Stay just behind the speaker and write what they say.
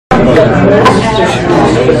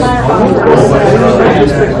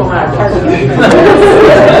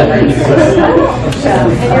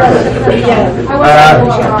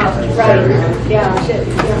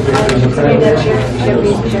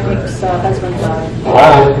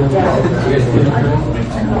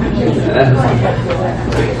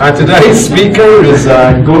Today's speaker is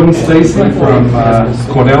Gordon Stacey from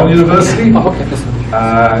Cornell University.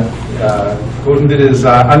 Gordon did his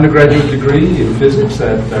undergraduate degree in physics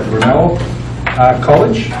at Cornell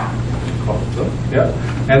College.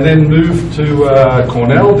 And then moved to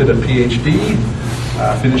Cornell, did a PhD,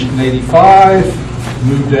 finished in '85,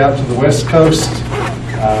 moved out to the West Coast,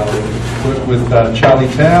 worked with Charlie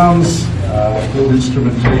Towns, built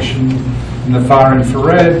instrumentation in the far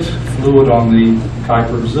infrared, flew it on the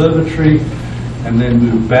Kuiper Observatory, and then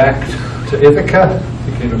moved back to Ithaca,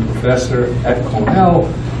 became a professor at Cornell,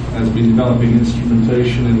 and has been developing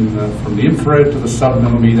instrumentation from the infrared to the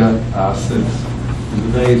sub-millimeter since.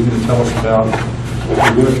 And today he's going to tell us about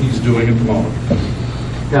the work he's doing at the moment.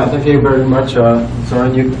 Yeah, thank you very much.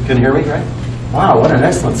 Zoran, you can hear me, right? Wow, what an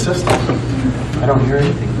excellent system. I don't hear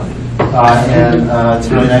anything funny. It's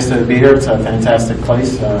really nice to be here. It's a fantastic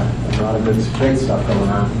place. There's a lot of good great stuff going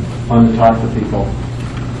on. Fun to talk to people.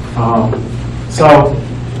 So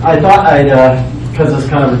I thought I'd, because it's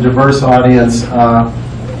kind of a diverse audience,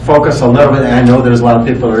 focus a little bit, and I know there's a lot of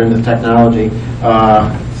people who are into technology.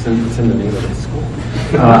 It's in the name of the school.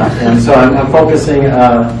 And so I'm focusing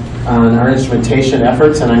on our instrumentation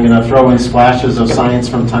efforts, and I'm going to throw in splashes of science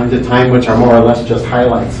from time to time, which are more or less just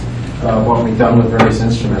highlights of what we've done with various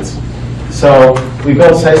instruments. So we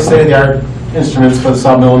built state-of-the-art instruments for the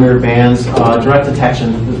sub-millimeter bands. Direct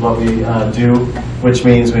detection is what we do, which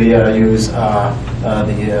means we use the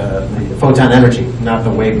photon energy, not the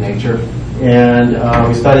wave nature. And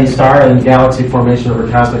we study star and galaxy formation over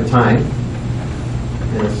cosmic time.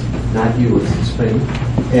 It's not you, it's the spin.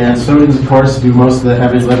 And students, of course, do most of the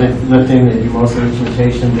heavy lifting. They do most of the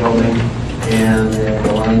instrumentation building, and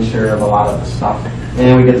the lion's share of a lot of the stuff.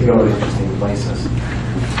 And we get to go to interesting places.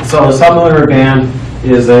 So the sub-millimeter band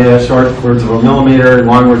is short words of a millimeter,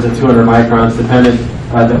 long words of 200 microns,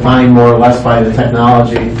 defined more or less by the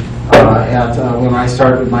technology. When I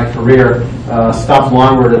started my career, stuff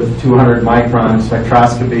longward of 200 micron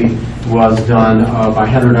spectroscopy was done by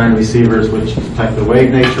heterodyne receivers, which detect the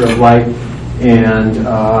wave nature of light,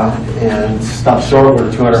 and stuff shortward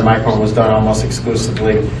of 200 micron was done almost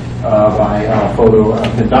exclusively by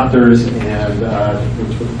photoconductors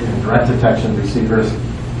and direct detection receivers,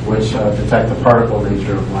 which detect the particle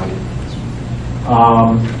nature of light.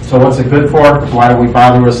 So what's it good for? Why do we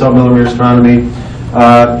bother with sub-millimeter astronomy?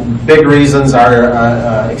 Big reasons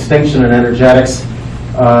are extinction and energetics.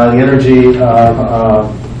 The energy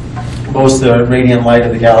of most of the radiant light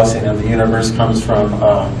of the galaxy and of the universe comes from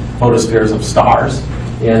photospheres of stars,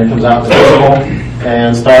 and it comes out visible.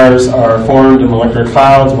 And stars are formed in molecular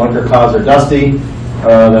clouds. Molecular clouds are dusty.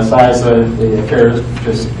 The size of the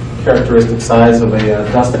characteristic size of a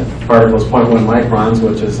dust particle is 0.1 microns,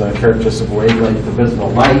 which is a characteristic wavelength of visible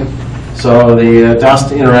light. So the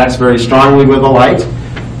dust interacts very strongly with the light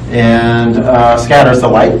and scatters the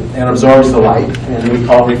light and absorbs the light, and we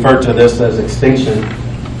refer to this as extinction.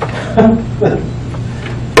 I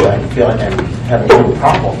feel like I'm having a little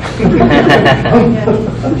problem.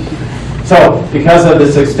 So because of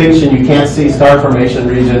this extinction, you can't see star formation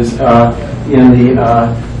regions in the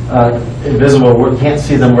invisible. We can't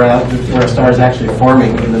see them where a star is actually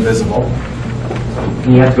forming in the visible.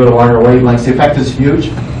 And you have to go to longer wavelengths. The effect is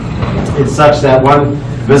huge. It's such that one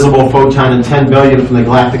visible photon in 10 billion from the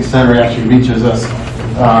galactic center actually reaches us,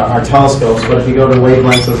 our telescopes. But if you go to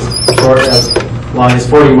wavelengths as short as long as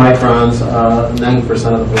 40 microns,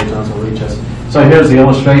 90% of the photons will reach us. So here's the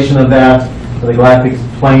illustration of that. The galactic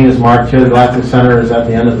plane is marked here. The galactic center is at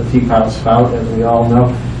the end of the teapot spout, as we all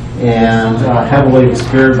know, and heavily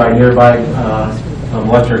obscured by nearby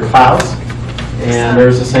molecular clouds. And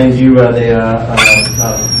there's the same view of the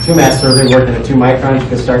two-mass survey working at 2 microns. You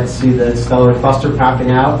can start to see the stellar cluster popping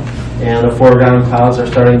out, and the foreground clouds are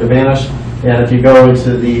starting to vanish. And if you go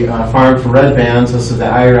into the far infrared bands, this is the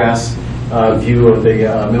IRAS view of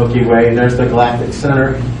the Milky Way. There's the galactic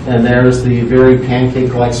center, and there's the very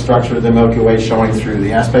pancake-like structure of the Milky Way showing through.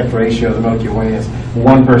 The aspect ratio of the Milky Way is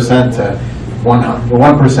 1% to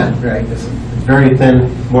 1%, right? It's very thin,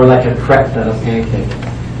 more like a crepe than a pancake.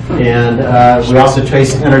 And we also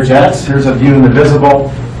trace energetics. Here's a view in the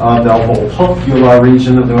visible of the Volpocula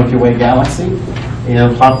region of the Milky Way galaxy.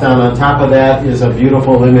 And plopped down on top of that is a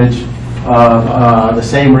beautiful image of the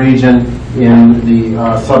same region in the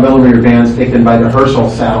sub-millimeter bands taken by the Herschel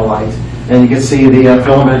satellite. And you can see the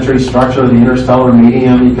filamentary structure of the interstellar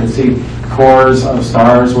medium. You can see cores of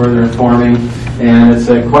stars where they're forming, and it's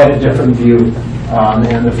quite a different view,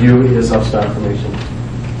 and the view is of star formation.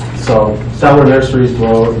 So stellar nurseries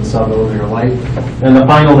glow in sublinear light. And the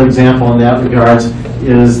final example in that regards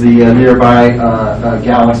is the nearby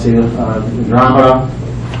galaxy Andromeda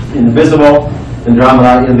in the visible,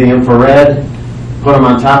 Andromeda in the infrared. Put them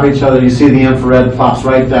on top of each other, you see the infrared plops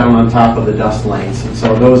right down on top of the dust lanes. And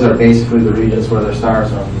so those are basically the regions where their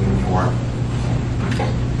stars are being formed.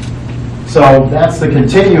 So that's the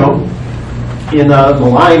continuum. In the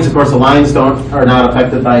lines, of course, the lines are not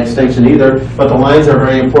affected by extinction either, but the lines are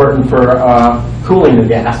very important for cooling the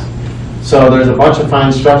gas. So there's a bunch of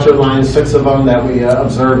fine structured lines, 6 of them that we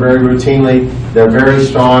observe very routinely. They're very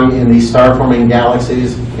strong in these star-forming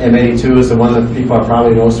galaxies. M82 is the one that people are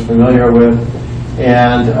probably most familiar with.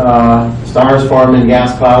 And stars form in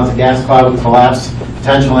gas clouds. The gas cloud will collapse.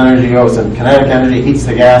 Potential energy goes in. Kinetic energy heats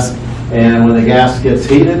the gas. And when the gas gets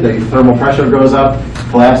heated, the thermal pressure goes up.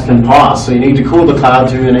 Collapse can pause. So you need to cool the cloud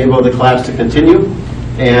to enable the collapse to continue.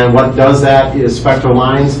 And what does that is spectral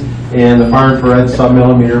lines. And the far infrared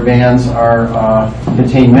submillimeter bands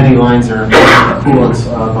contain many lines that are coolants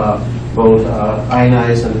of both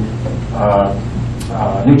ionized and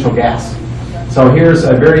neutral gas. So here's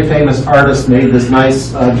a very famous artist made this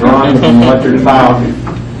nice drawing of the molecular cloud,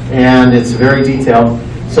 and it's very detailed.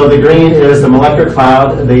 So the green is the molecular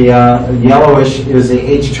cloud. The yellowish is the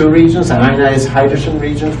H2 regions, the ionized hydrogen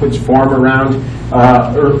regions, which form around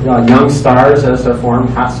young stars as they're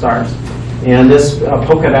formed, hot stars. And this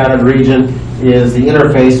polka dotted region is the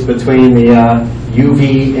interface between the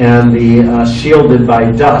UV and the shielded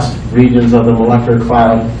by dust regions of the molecular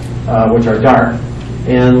cloud, which are dark.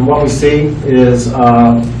 And what we see is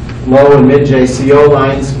low and mid JCO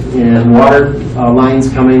lines and water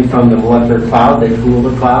lines coming from the molecular cloud. They cool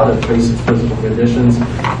the cloud and trace its physical conditions.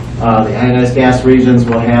 The ionized gas regions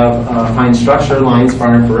will have fine structure lines,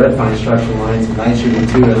 far infrared fine structure lines,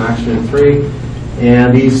 nitrogen-2 and oxygen-3.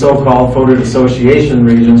 And these so-called photodissociation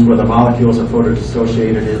regions, where the molecules are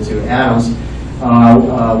photodissociated into atoms,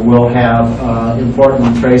 will have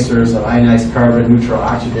important tracers of ionized carbon, neutral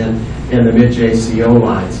oxygen, and the mid-JCO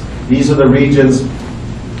lines. These are the regions,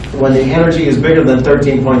 when the energy is bigger than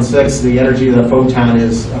 13.6, the energy of the photon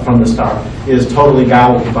is from the star is totally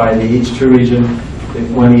gobbled by the H2 region.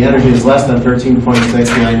 When the energy is less than 13.6,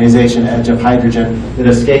 the ionization edge of hydrogen, it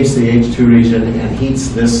escapes the H2 region and heats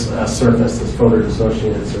this surface, this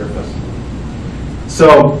photodissociated surface.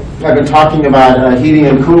 So I've been talking about heating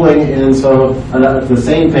and cooling, and so the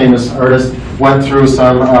same famous artist went through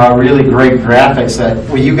some really great graphics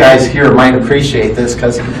that you guys here might appreciate this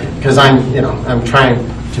because I'm trying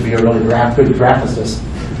to be a really good graphicist.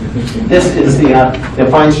 This is the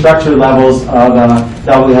fine structure levels of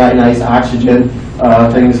doubly ionized oxygen,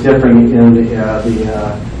 things differing in the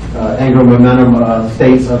angular momentum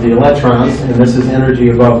states of the electrons, and this is energy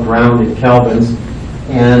above ground in kelvins.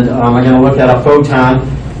 And I'm going to look at a photon.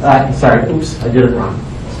 Sorry, oops, I did it wrong.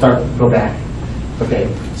 Go back.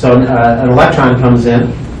 Okay, so an electron comes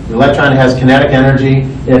in. The electron has kinetic energy.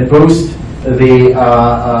 It boosts the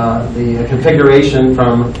configuration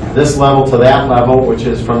from this level to that level, which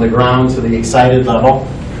is from the ground to the excited level.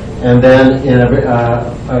 And then in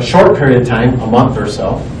a short period of time, a month or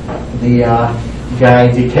so, the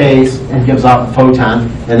guy decays and gives off a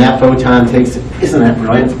photon, and that photon takes, isn't that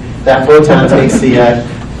brilliant? That photon takes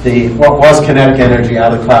what was kinetic energy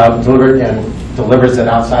out of the cloud, delivers it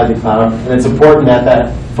outside the cloud, and it's important that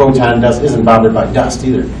that photon isn't bounded by dust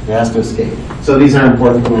either. It has to escape. So these are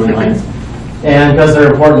important cooling lines. And because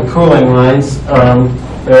they're important cooling lines,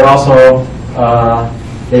 they're also,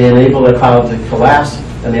 they enable the cloud to collapse,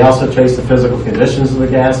 and they also trace the physical conditions of the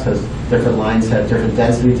gas, because different lines have different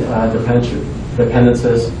density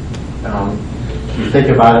dependencies. If you think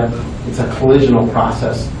about it, it's a collisional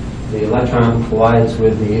process. The electron collides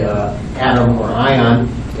with the atom or ion,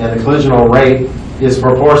 and the collisional rate is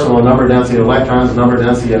proportional to the number density of electrons, the number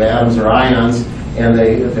density of atoms or ions, and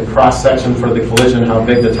the cross-section for the collision, how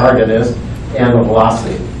big the target is, and the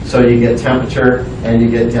velocity. So you get temperature and you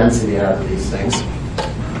get density out of these things.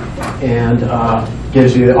 And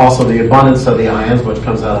gives you also the abundance of the ions, which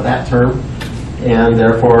comes out of that term, and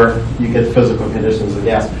therefore you get physical conditions of the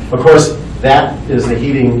gas. Of course, that is the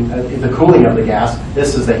heating, the cooling of the gas.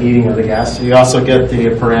 This is the heating of the gas. So you also get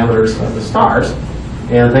the parameters of the stars.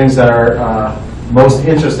 And things that are most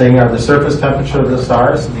interesting are the surface temperature of the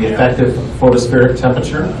stars, the effective photospheric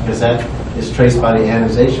temperature, because that is traced by the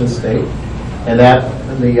ionization state. And that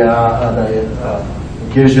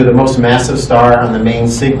gives you the most massive star on the main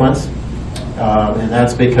sequence. And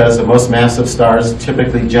that's because the most massive stars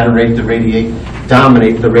typically dominate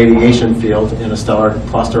the radiation field in a stellar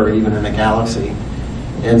cluster or even in a galaxy.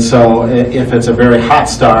 And so if it's a very hot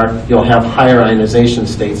star, you'll have higher ionization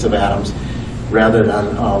states of atoms rather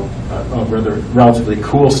than a relatively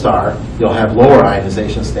cool star, you'll have lower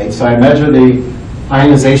ionization states. So I measure the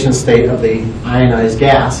ionization state of the ionized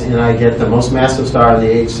gas, and I get the most massive star on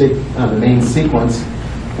the main sequence,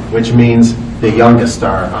 which means the youngest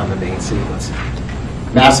star on the main sequence.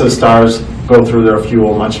 Massive stars go through their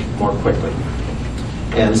fuel much more quickly.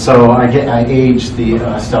 And so I gauge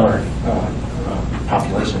the stellar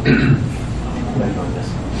population.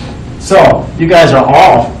 So you guys are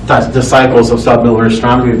all disciples of submillimeter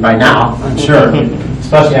astronomy by now, I'm sure,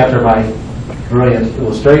 especially after my brilliant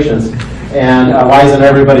illustrations. And why isn't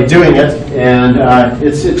everybody doing it? And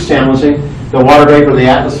it's challenging. The water vapor of the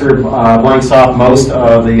atmosphere blanks off most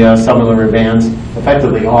of the submillimeter bands,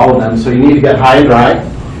 effectively all of them. So you need to get high and dry.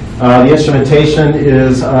 The instrumentation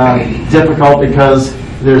is difficult because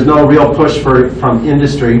there's no real push from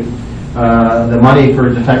industry. The money for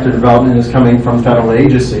detector development is coming from federal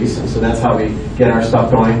agencies, and so that's how we get our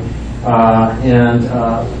stuff going. And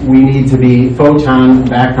we need to be photon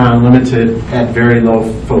background limited at very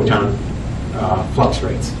low photon flux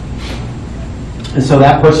rates. And so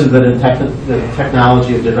that pushes the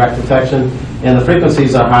technology of direct detection, and the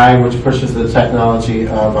frequencies are high, which pushes the technology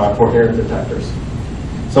of coherent detectors.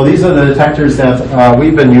 So these are the detectors that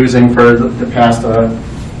we've been using for the past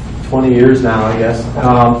 20 years now, I guess,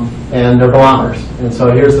 and they're bolometers. And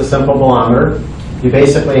so here's the simple bolometer. You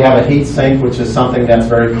basically have a heat sink, which is something that's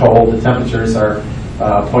very cold. The temperatures are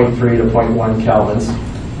 0.3 to 0.1 kelvins.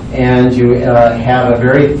 And you have a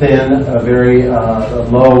very thin, a very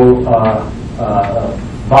low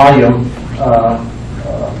volume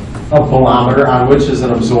of bolometer on which is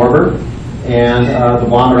an absorber. And the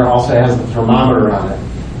bolometer also has the thermometer on it.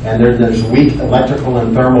 And there's weak electrical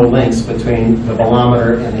and thermal links between the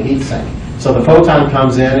bolometer and the heat sink. So the photon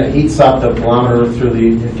comes in, it heats up the bolometer through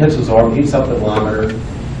the absorber, heats up the bolometer.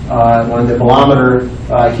 When the bolometer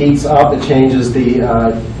heats up, it changes the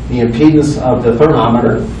impedance of the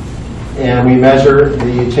thermometer. And we measure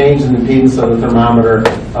the change in impedance of the thermometer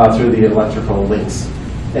through the electrical links.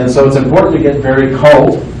 And so it's important to get very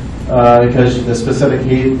cold because the specific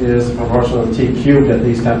heat is proportional to T cubed at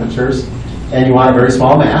these temperatures. And you want a very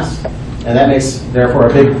small mass, and that makes, therefore,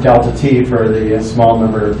 a big delta T for the small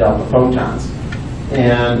number of delta photons.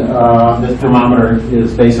 And the thermometer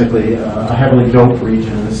is basically a heavily doped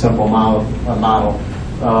region in a simple model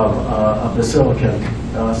of the silicon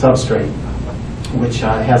substrate, which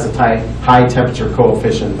has a high temperature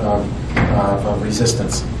coefficient of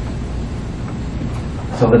resistance.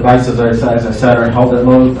 So the devices, as I said, are held at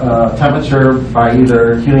low temperature by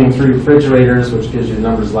either helium-3 refrigerators, which gives you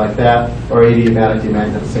numbers like that, or adiabatic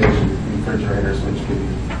demagnetization refrigerators, which give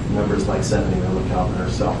you numbers like 70 millikelvin or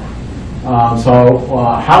so.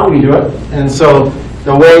 How do we do it? And so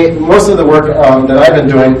the way, most of the work that I've been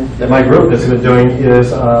doing, that my group has been doing,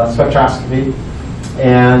 is spectroscopy.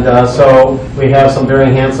 And so we have some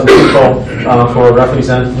very handsome people for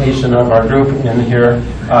representation of our group in here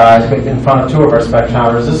in front of two of our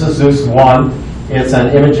spectrometers. This is Zeus 1. It's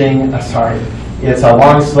an imaging, it's a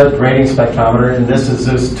long slit grating spectrometer, and this is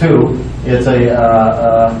Zeus 2. It's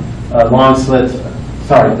a long slit,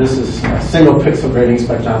 this is a single pixel grating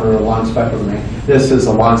spectrometer, a long spectrum. This is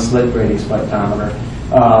a long slit grating spectrometer.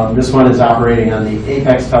 This one is operating on the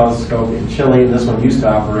Apex telescope in Chile, and this one used to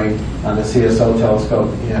operate on the CSO telescope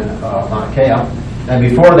in Mauna Kea. And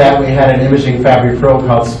before that, we had an imaging Fabry-Pro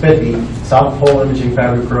called SPIFFY, South Pole Imaging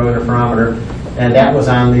Fabry-Pro Interferometer, and that was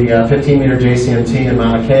on the 15-meter JCMT in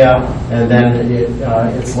Mauna Kea, and then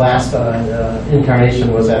its last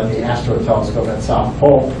incarnation was at the Astro telescope at South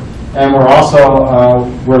Pole. And we're also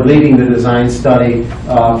we're leading the design study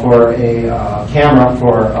for a camera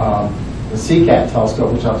for the CCAT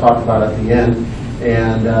telescope, which I'll talk about at the end,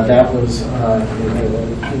 and that was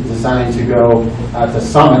designed to go at the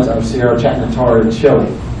summit of Cerro Chacnator in Chile,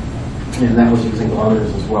 and that was using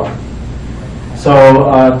bolometers as well. So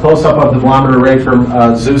close-up of the bolometer array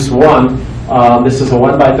from Zeus 1. This is a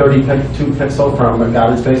 1x32 pixel from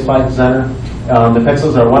Goddard Space Flight Center. The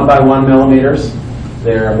pixels are 1x1 millimeters.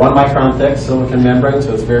 They're 1 micron thick silicon membrane,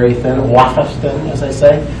 so it's very thin, wafer thin, as I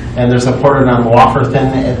say. And they're supported on wafer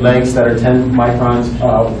thin legs that are 10 microns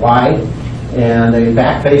wide. And the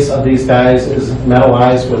back face of these guys is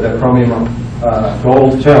metallized with a chromium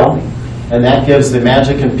gold film. And that gives the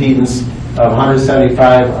magic impedance of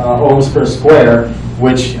 175 ohms per square,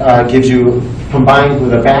 which gives you, combined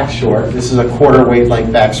with a back short, this is a quarter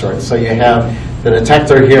wavelength back short. So you have the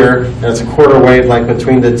detector here, and it's a quarter wavelength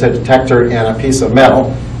between the detector and a piece of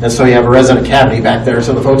metal. And so you have a resonant cavity back there.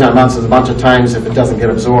 So the photon bounces a bunch of times if it doesn't get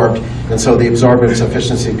absorbed. And so the absorbance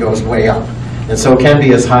efficiency goes way up. And so it can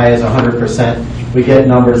be as high as 100%. We get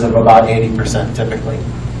numbers of about 80% typically.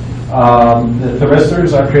 The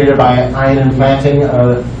thyristors are created by ion implanting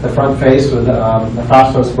the front face with the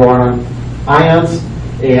phosphorus-boron ions.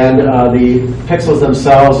 And the pixels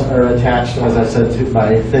themselves are attached, as I said,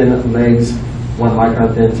 by thin legs, 1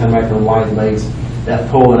 micron thin, 10 micron wide legs that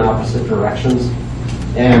pull in opposite directions.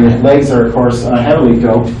 And legs are, of course, heavily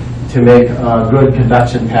doped to make good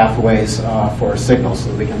conduction pathways for signals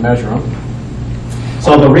so that we can measure them.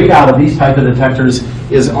 So the readout of these type of detectors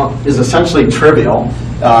is essentially trivial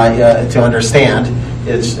to understand.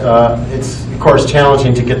 It's of course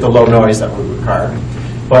challenging to get the low noise that we require,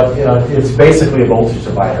 but it's basically a voltage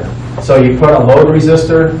divider. So you put a load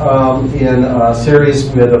resistor in series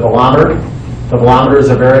with a velometer. The velometer is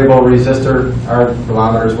a variable resistor. Our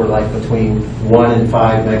velometers were like between 1 and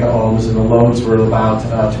 5 mega ohms, and the loads were about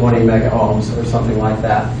 20 mega ohms or something like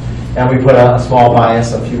that. And we put a small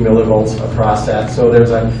bias, a few millivolts across that. So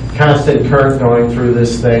there's a constant current going through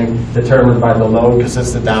this thing determined by the load because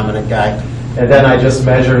it's the dominant guy. And then I just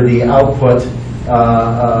measure the output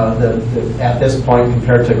at this point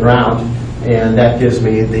compared to ground, and that gives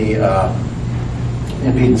me the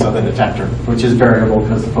impedance of the detector, which is variable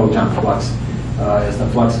because the photon flux. As the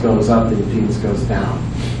flux goes up, the impedance goes down.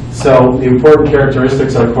 So the important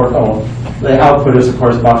characteristics are, the output is, of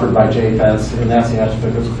course, buffered by JFETs, and that's the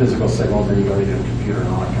astrophysical signal. Then you go to your computer and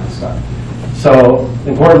all that kind of stuff. So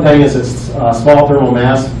the important thing is it's small thermal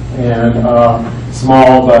mass and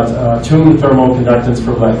small but tuned thermal conductance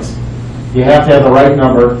for legs. You have to have the right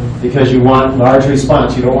number because you want large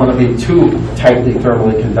response. You don't want to be too tightly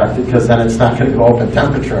thermally conducted because then it's not going to go up in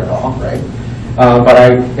temperature at all, right?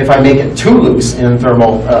 But if I make it too loose in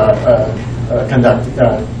thermal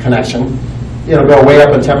connection, it'll go way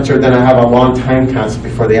up in temperature, then I have a long time constant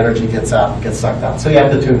before the energy gets sucked out. So you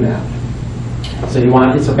have to tune that. So you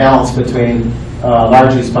want, it's a balance between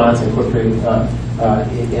large response and quick,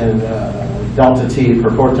 delta T per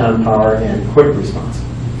photon power and quick response.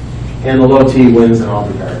 And the low T wins in all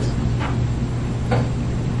regards.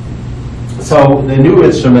 So the new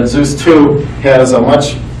instrument, Zeus 2, has a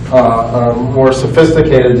much more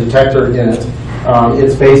sophisticated detector in it.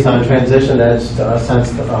 It's based on transition edge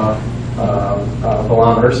sensed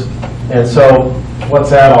velometers. And so what's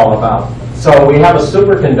that all about? So we have a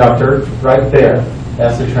superconductor right there.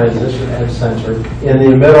 That's the transition edge sensor. In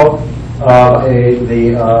the middle of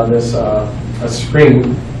a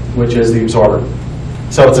screen, which is the absorber.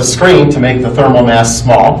 So it's a screen to make the thermal mass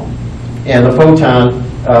small. And the photon,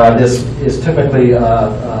 this is typically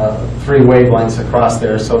 3 wavelengths across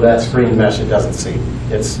there, so that screen mesh it doesn't see.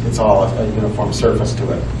 It's all a uniform surface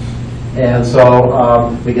to it. And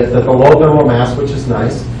so we get the low thermal mass, which is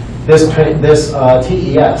nice. This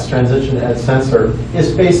TES, transition edge sensor,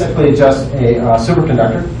 is basically just a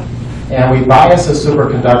superconductor. And we bias a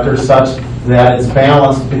superconductor such that it's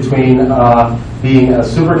balanced between being a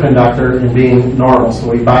superconductor and being normal. So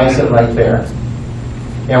we bias it right there.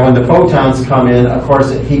 And when the photons come in, of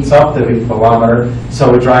course, it heats up the velometer,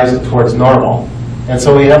 so it drives it towards normal. And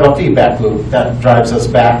so we have a feedback loop that drives us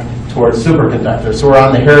back towards superconductor. So we're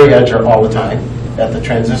on the hairy edge all the time at the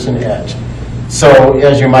transition edge. So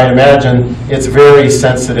as you might imagine, it's very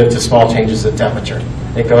sensitive to small changes in temperature.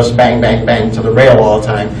 It goes bang, bang, bang to the rail all the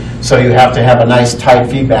time. So you have to have a nice tight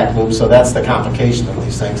feedback loop, so that's the complication of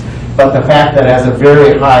these things. But the fact that it has a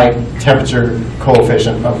very high temperature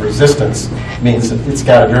coefficient of resistance means that it's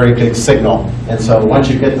got a very big signal. And so once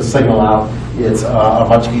you get the signal out, it's a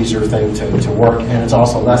much easier thing to work. And it's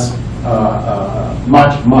also less,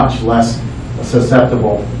 much less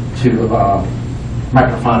susceptible to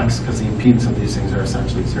microphonics because the impedance of these things are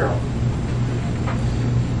essentially 0.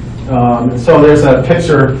 So there's a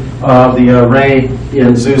picture of the array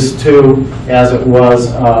in Zeus 2 as it was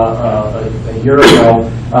a year ago.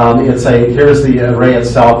 Here's the array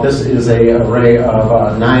itself. This is an array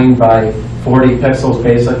of 9 by 40 pixels,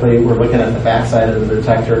 basically. We're looking at the backside of the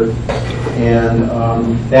detector. And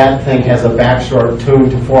that thing has a back short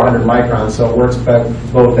tuned to 400 microns, so it works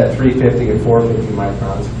both at 350 and 450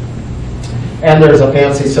 microns. And there's a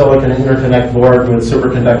fancy silicon interconnect board with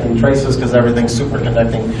superconducting traces because everything's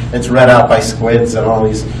superconducting. It's read out by squids and all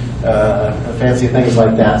these fancy things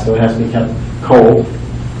like that, so it has to be kept cold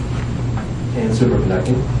and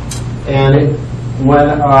superconducting. And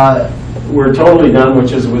when we're totally done,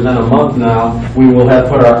 which is within a month now, we will have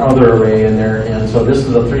put our other array in there. And so this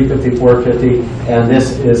is a 350, 450, and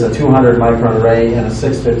this is a 200 micron array and a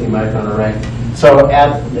 650 micron array. So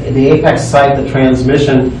at the apex site, the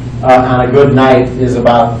transmission on a good night is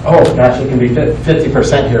about, oh gosh, it can be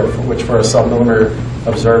 50% here, which for a sub-millimeter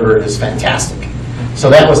observer is fantastic. So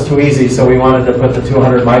that was too easy, so we wanted to put the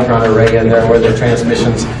 200 micron array in there where the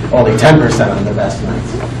transmission's only 10% on the best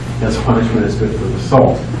nights. Because punishment is good for the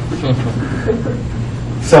soul.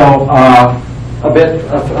 So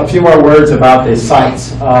a few more words about the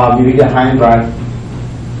sites. You get high and dry.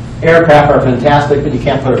 Aircraft are fantastic, but you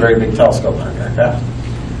can't put a very big telescope on an aircraft.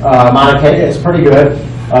 Mauna Kea is pretty good.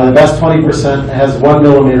 The best 20% has 1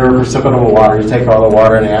 millimeter precipitable water. You take all the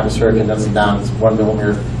water in the atmosphere, condense it down, it's 1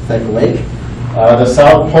 millimeter thick lake. The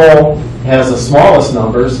South Pole has the smallest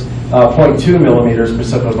numbers, 0.2 millimeters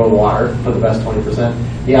precipitable water for the best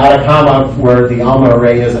 20%. The Atacama, where the ALMA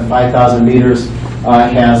array is at 5,000 meters,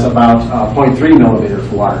 has about 0.3 millimeters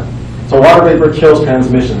of water. So water vapor kills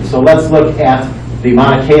transmission. So let's look at the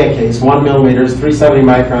Mauna Kea case, 1 millimeters, 370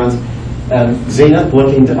 microns, and zenith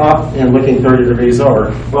looking up and looking 30 degrees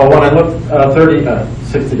over. Well, when I look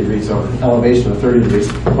 60 degrees over, elevation of 30 degrees.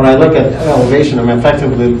 When I look at elevation, I'm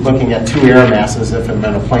effectively looking at 2 air masses if I'm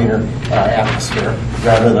in a planar atmosphere,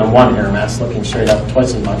 rather than 1 air mass looking straight up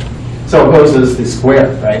twice as much. So it goes as the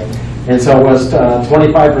square, right? And so it was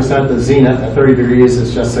 25% the zenith at 30 degrees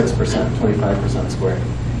is just 6%, 25% squared.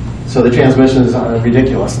 So the transmissions are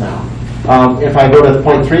ridiculous now. If I go to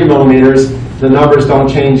 0.3 millimeters, the numbers don't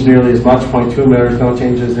change nearly as much. 0.2 millimeters don't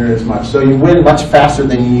change nearly as much. So you win much faster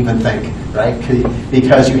than you even think, right?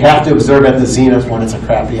 Because you have to observe at the zenith when it's a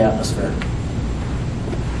crappy atmosphere.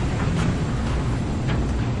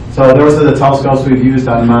 So those are the telescopes we've used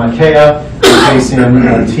on Mauna Kea.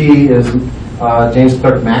 JCMT is James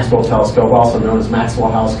Clerk Maxwell Telescope, also known as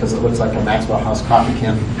Maxwell House because it looks like a Maxwell House coffee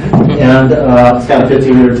can. And it's got a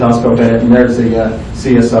 15-meter telescope in it, and there's the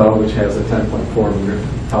CSO, which has a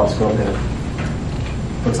 10.4-meter telescope in it.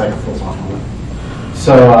 Looks like a full software.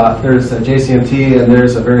 So there's a JCMT, and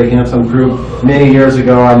there's a very handsome group many years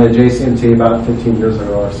ago on the JCMT, about 15 years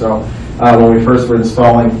ago or so, when we first were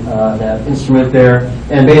installing that instrument there.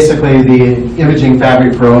 And basically the Imaging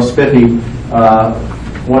Fabric Pro, SPIFFy,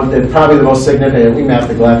 probably the most significant, we mapped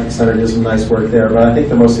the Galactic Center, did some nice work there, but I think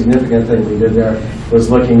the most significant thing we did there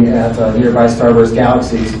was looking at nearby starburst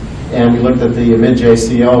galaxies, and we looked at the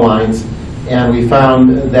mid-JCO lines, and we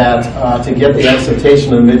found that to get the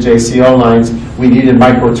excitation of mid-JCO lines, we needed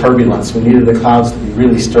microturbulence. We needed the clouds to be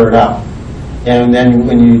really stirred up. And then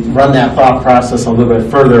when you run that thought process a little bit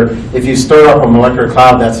further, if you stir up a molecular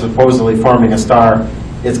cloud that's supposedly forming a star,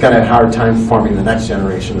 it's going to have a hard time forming the next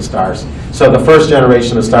generation of stars. So the first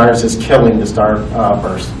generation of stars is killing the star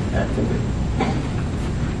burst activity.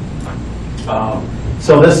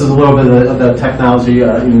 So this is a little bit of the technology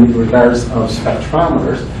in regards of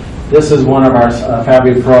spectrometers. This is one of our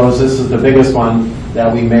Fabric Pros. This is the biggest one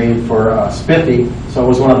that we made for SPIFFy, so it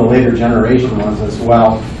was one of the later generation ones as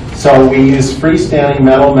well. So we use freestanding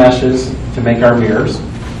metal meshes to make our mirrors.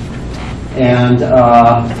 And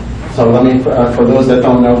so let me, for those that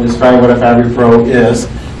don't know, describe what a Fabric Pro is.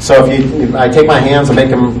 So if I take my hands and make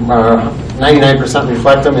them 99%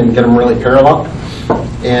 reflect them and get them really parallel,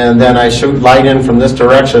 and then I shoot light in from this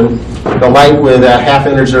direction, the light with a half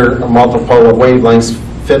integer multiple of wavelengths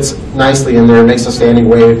fits nicely in there, makes a standing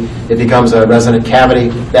wave. It becomes a resonant cavity.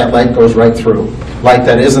 That light goes right through. Light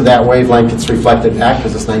that isn't that wavelength gets reflected back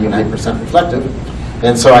because it's 99% reflective.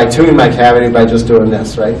 And so I tune my cavity by just doing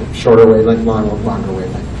this, right? Shorter wavelength, longer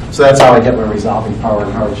wavelength. So that's how I get my resolving power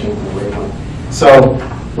and how I change the wavelength. So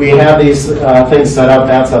we have these things set up.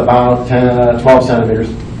 That's about 12 centimeters.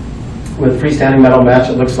 With freestanding metal mesh,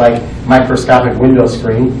 it looks like microscopic window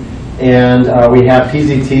screen. And we have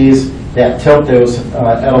PZTs that tilt those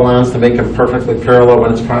etalons to make them perfectly parallel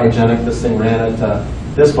when it's cryogenic. This thing ran at,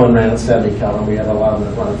 this one ran at 70 Kelvin. We have a lot of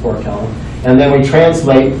them that run at 4 Kelvin. And then we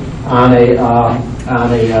translate on a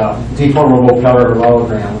deformable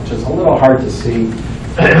parallelogram, which is a little hard to see,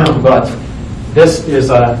 but this is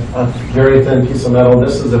a very thin piece of metal.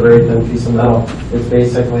 This is a very thin piece of metal. It's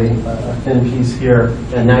basically a thin piece here,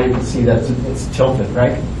 and now you can see that it's tilted,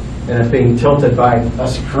 right? And it's being tilted by a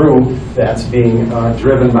screw that's being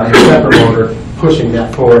driven by a stepper motor, pushing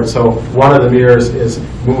that forward. So one of the mirrors is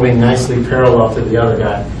moving nicely parallel to the other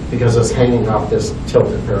guy because it's hanging off this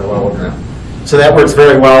tilted parallelogram. So that works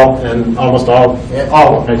very well, and almost all of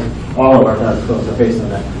our telescopes are based on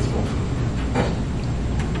that principle.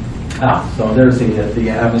 So there's the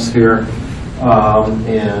atmosphere,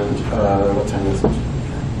 and what time is it?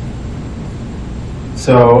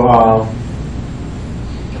 So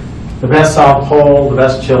the best South Pole, the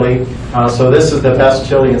best Chile. So this is the best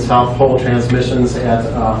Chile and South Pole transmissions at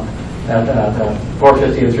at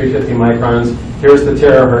 450 and 350 microns. Here's the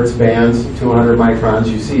terahertz bands, 200 microns.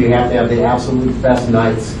 You see you have to have the absolute best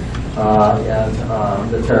nights at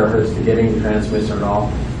the terahertz to get any transmission at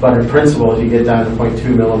all. But in principle, if you get down to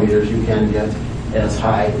 0.2 millimeters, you can get as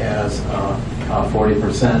high as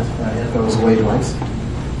 40% at those wavelengths.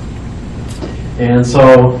 And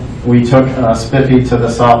so we took SPIFFY to the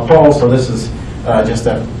South Pole. So this is just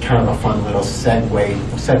a kind of a fun little segue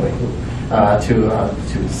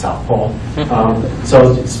to the South Pole.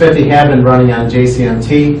 So SPIFFY had been running on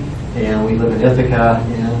JCMT, and we live in Ithaca,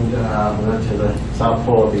 and we went to the South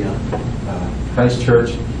Pole of the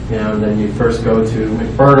Christchurch, and then you first go to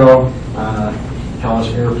McMurdo on a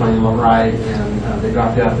college airplane ride, and they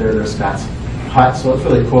drop you out there. There's Scott's Hut, so it's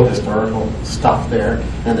really cool historical stuff there,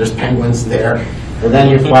 and there's penguins there. And then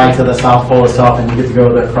you fly to the South Pole itself, and you get to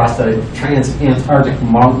go across the trans-Antarctic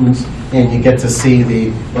mountains, and you get to see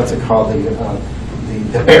the, what's it called,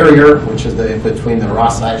 the barrier, which is between the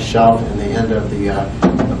Ross Ice Shelf and the end of the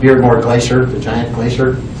Beardmore Glacier, the giant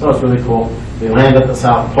glacier. So it's really cool. We land at the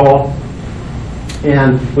South Pole,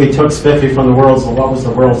 and we took SPIFFY from what was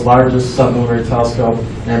the world's largest sublunar telescope,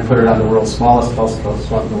 and put it on the world's smallest telescope,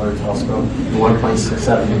 sublunar telescope, the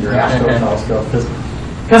 1.67 meter astro telescope, because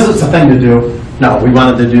it's a thing to do. No, we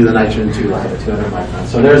wanted to do the nitrogen-2 line at 200 microns.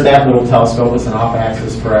 So there's that little telescope. It's an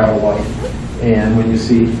off-axis parabola. And when you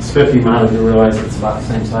see SPIFFY mounted, you realize it's about the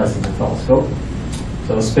same size as the telescope.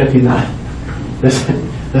 So SPIFFY, this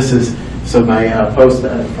is, so my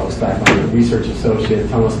postdoc, my research associate,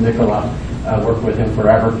 Thomas Nicola, worked with him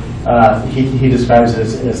forever. He describes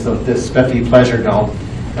it as this SPIFFY pleasure dome,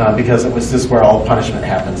 because this is where all the punishment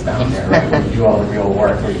happens down there, right? Where you do all the real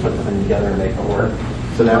work, where you put the thing together and make it work.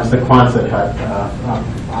 So that was the Quonset hut,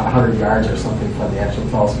 100 yards or something for the actual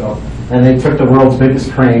telescope. And they took the world's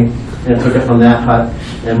biggest crane and took it from that hut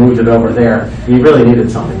and moved it over there. You really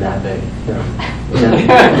needed something that big, you know.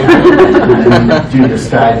 And then do your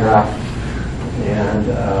sky drop. And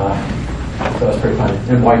so it's pretty fun.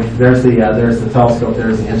 And like, there's the telescope,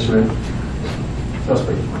 there's the instrument. So it's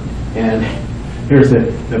pretty fun. And here's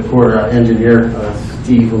the poor engineer,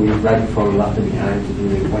 Steve, who right before we left him behind to do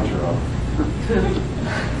the winter row.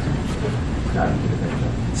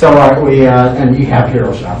 So and you have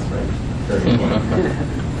hero shots, right? Very important.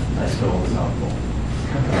 Nice little South Pole.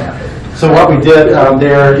 Yeah. So what we did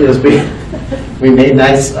there is we made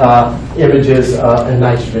nice images in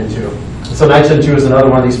nitrogen-2. So nitrogen-2 is another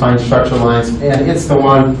one of these fine structural lines, and it's the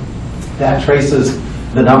one that traces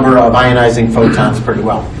the number of ionizing photons pretty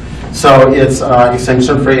well. So it's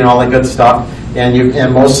extinction-free and all that good stuff. And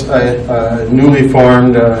most newly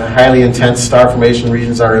formed, highly intense star formation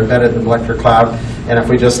regions are embedded in the molecular cloud. And if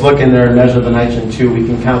we just look in there and measure the nitrogen-2, we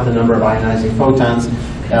can count the number of ionizing photons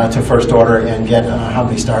to first order and get how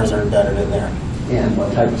many stars are embedded in there and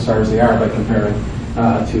what type of stars they are by comparing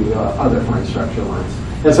to other fine structural lines.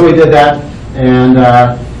 And so we did that, and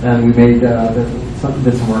we made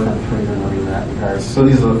did some work on the crater and in that regard. So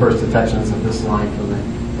these are the first detections of this line from the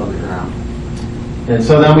ground. And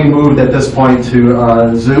so then we moved at this point to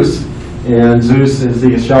Zeus, and Zeus is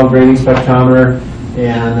the shell grating spectrometer.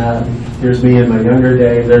 And here's me in my younger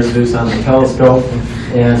day. There's Zeus on the telescope,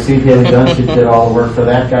 and Steve Haley-Dunn did all the work for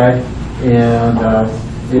that guy. And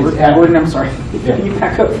Gordon, I'm sorry. Yeah. Can you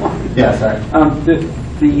back up for me? Yeah, sorry.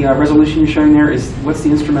 The resolution you're showing there is, what's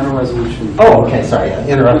the instrumental resolution? Oh, okay, sorry. Yeah.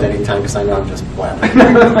 Interrupt any time because I know I'm just blabbering.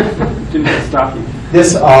 Didn't have to stop you.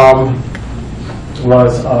 This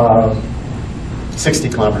was 60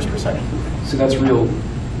 kilometers per second. So that's real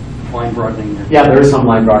line broadening there. Yeah, there is some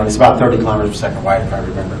line broadening. It's about 30 kilometers per second wide, if I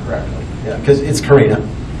remember correctly. Yeah, because it's Carina,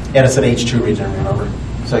 and it's an H2 region, remember?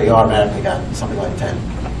 So you automatically got something like 10.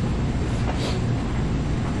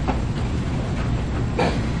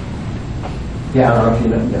 Yeah, I don't know if you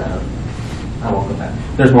know. Yeah, I won't go back.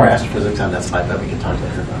 There's more astrophysics on that slide that we can talk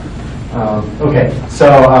later about. Okay, so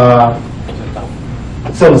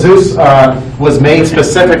Zeus was made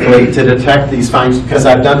specifically to detect these fine, because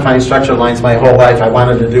I've done fine structural lines my whole life. I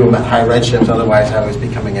wanted to do them at high redshift, otherwise I was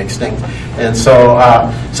becoming extinct. And so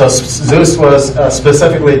Zeus was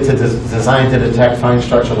specifically designed to detect fine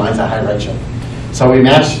structural lines at high redshift. So we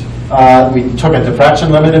matched, we took a diffraction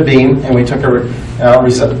limited beam, and we took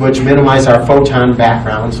which minimized our photon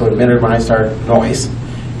background, so it minimized our noise.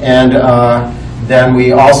 And then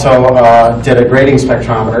we also did a grading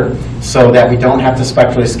spectrometer so that we don't have to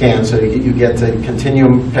spectrally scan, so you get the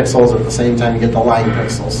continuum pixels at the same time you get the line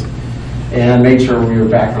pixels, and made sure we were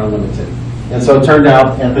background limited. And so it turned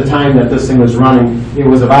out at the time that this thing was running, it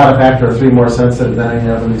was about a factor of 3 more sensitive than any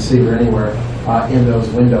other receiver anywhere in those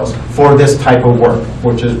windows for this type of work,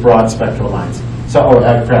 which is broad spectral lines. So, oh,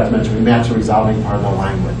 I forgot to mention, we matched the resolving part of the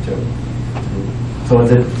line width too. So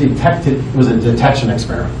it was a detection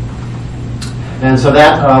experiment. And so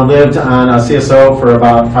that lived on CSO for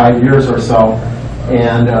about 5 years or so.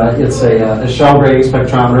 And it's a shell grading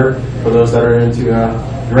spectrometer for those that are into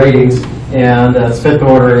gradings. And it's 5th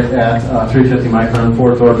order at 350 micron,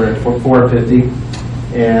 4th order at 450.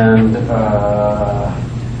 And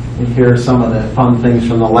here are some of the fun things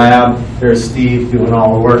from the lab. There's Steve doing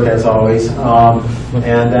all the work as always.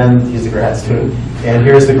 And then he's a grad student. And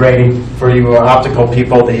here's the grading for you optical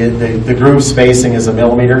people. The groove spacing is 1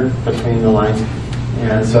 millimeter between the lines.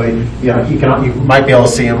 And so you might be able to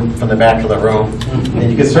see them from the back of the room.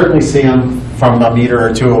 And you can certainly see them from 1 meter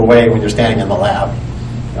or 2 away when you're standing in the lab.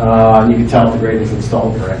 You can tell if the grading is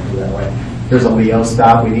installed correctly that way. There's a LEO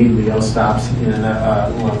stop. We need LEO stops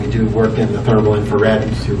when we do work in the thermal infrared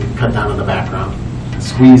to cut down on the background.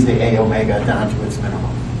 Squeeze the A omega down to its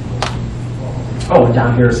minimum. Oh, and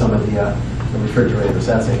down here are some of the refrigerators.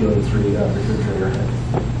 That's a helium-3 refrigerator head.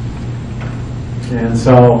 And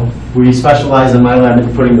so we specialize in my lab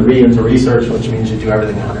in putting the into research, which means you do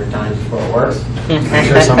everything 100 times before it works. I'm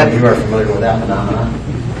sure some of you are familiar with that phenomenon.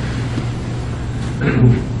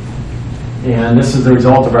 And this is the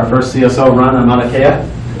result of our first CSO run on Mauna Kea.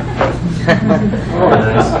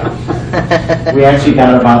 Nice. We actually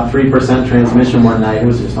got about 3% transmission one night. It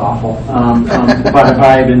was just awful. But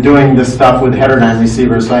I've been doing this stuff with heterodyne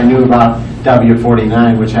receivers, so I knew about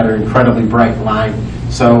W49, which had an incredibly bright line.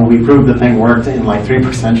 So we proved the thing worked in like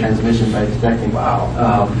 3% transmission by detecting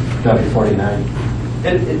W49.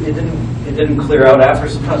 It didn't clear out after.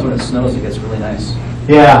 Sometimes when it snows, it gets really nice.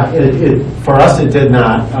 Yeah, for us it did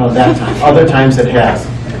not that time. Other times it has.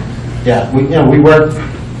 Yeah, we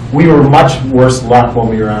were much worse luck when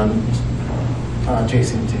we were on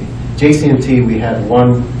JCMT. JCMT we had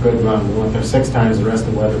one good run. We went there 6 times. The rest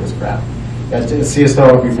of the weather was crap. At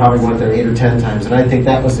CSO we probably went there 8 or 10 times, and I think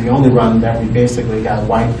that was the only run that we basically got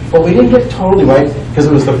white. But we didn't get totally white because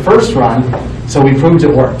it was the first run, so we proved it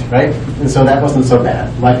worked, right? And so that wasn't so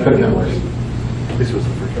bad. Life could have been worse. This was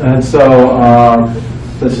the first run. And so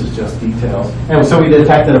this is just details. And so we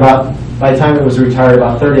detected by the time it was retired,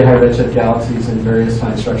 about 30 high redshift galaxies in various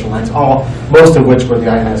fine structural lines, most of which were the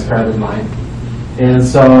ionized carbon line. And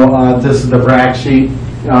so this is the Bragg sheet.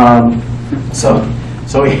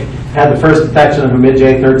 So we had the first detection of a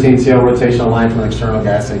mid-J13CO rotational line from an external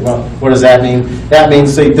galaxy. Well, what does that mean? That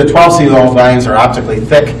means the 12CO lines are optically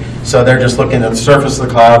thick, so they're just looking at the surface of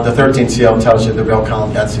the cloud. The 13CO tells you the real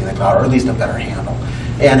column density in the cloud, or at least a better handle.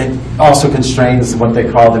 And it also constrains what they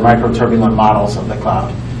call the microturbulent models of the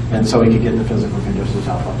cloud. And so we could get the physical conditions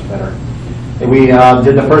out much better. And we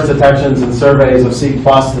did the first detections and surveys of C+,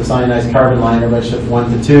 this ionized carbon line at redshift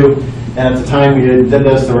 1 to 2. And at the time we did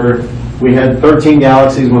this, we had 13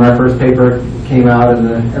 galaxies when our first paper came out, and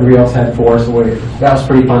everybody else had 4, so that was a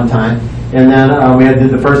pretty fun time. And then we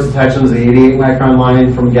did the first detections of the 88 micron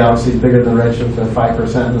line from galaxies bigger than redshift of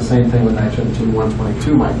 5%, and the same thing with nitrogen 2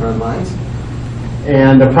 122 micron lines.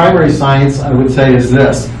 And the primary science, I would say, is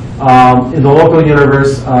this. In the local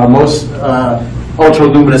universe, most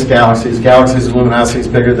ultra-luminous galaxies with luminosities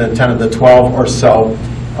bigger than 10 to the 12 or so,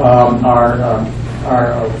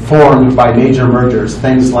 are formed by major mergers.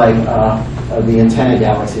 Things like the antenna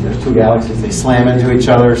galaxy. There's 2 galaxies. They slam into each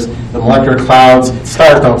other. The molecular clouds,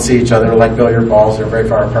 stars don't see each other like billiard balls. They're very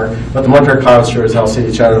far apart. But the molecular clouds sure as hell see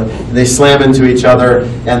each other. They slam into each other,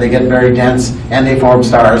 and they get very dense, and they form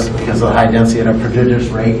stars because of the high density at a prodigious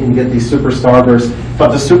rate, and you get these super starbursts.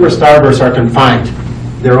 But the super starbursts are confined.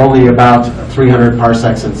 They're only about 300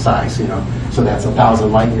 parsecs in size, so that's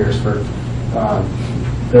 1,000 light years for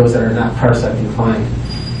those that are not parsec inclined,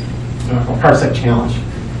 a parsec challenge.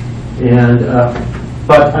 And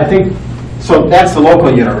but I think so. That's the local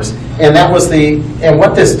universe, and and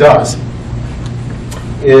what this does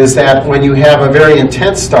is that when you have a very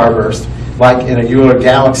intense starburst, like in a Euler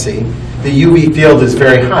galaxy, the UV field is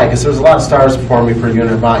very high because there's a lot of stars forming per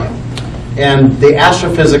unit volume, and the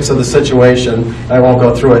astrophysics of the situation, I won't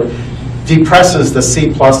go through it, depresses the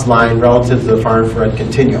C+ line relative to the far infrared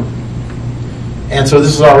continuum. And so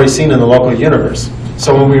this is already seen in the local universe.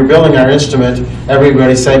 So when we were building our instrument,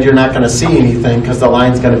 everybody said you're not going to see anything because the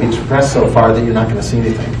line's going to be depressed so far that you're not going to see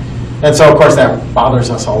anything. And so of course that bothers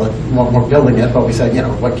us all when we're building it, but we said,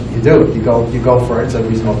 what can you do? You go for it. It's a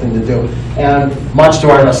reasonable thing to do. And much to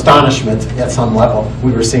our astonishment, at some level,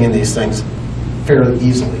 we were seeing these things fairly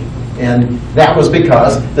easily. And that was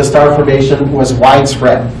because the star formation was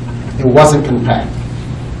widespread. It wasn't compact.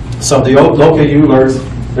 So the local Eulers,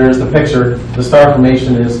 there's the picture. The star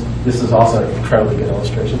formation this is also an incredibly good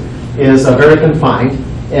illustration, is very confined.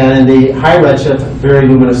 And in the high redshift, very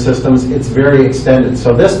luminous systems, it's very extended.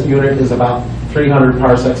 So this unit is about 300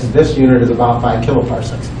 parsecs. This unit is about 5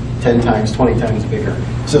 kiloparsecs, 10 times, 20 times bigger.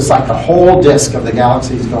 So it's like the whole disk of the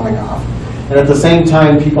galaxy is going off. And at the same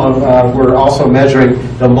time, people were also measuring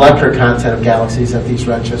the molecular content of galaxies at these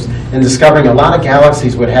redshifts and discovering a lot of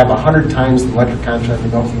galaxies would have 100 times the molecular content of the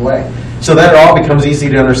Milky Way. So then it all becomes easy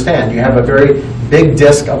to understand. You have a very big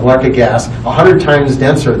disk of molecular gas, 100 times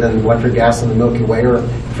denser than the molecular gas in the Milky Way, or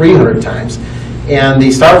 300 times. And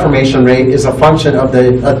the star formation rate is a function of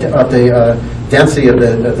the density of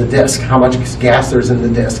the disk, how much gas there's in the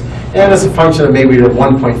disk. And it's a function of maybe the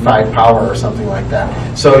 1.5 power or something like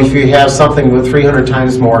that. So if you have something with 300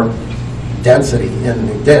 times more density in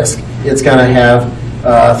the disk, it's going to have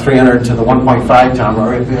 300 to the 1.5 time,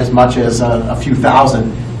 or as much as a few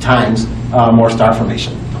thousand times more star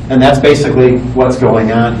formation. And that's basically what's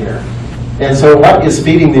going on here. And so what is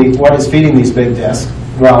feeding these big disks?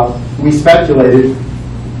 Well, we speculated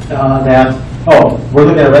that, we're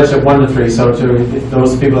looking at redshift 1 to 3, so to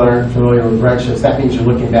those people that aren't familiar with redshifts, that means you're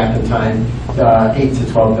looking back in time 8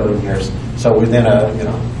 to 12 billion years. So within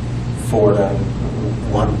 4 to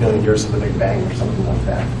 1 billion years of the Big Bang or something like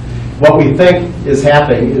that. What we think is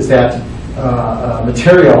happening is that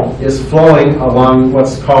material is flowing along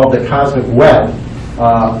what's called the cosmic web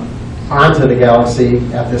onto the galaxy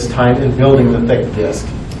at this time and building the thick disk.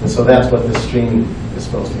 And so that's what this stream is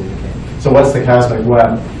supposed to indicate. So what's the cosmic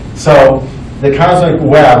web? So the cosmic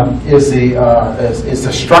web is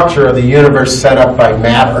the structure of the universe set up by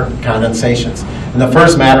matter condensations. And the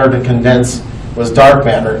first matter to condense was dark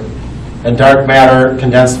matter. And dark matter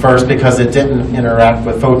condensed first because it didn't interact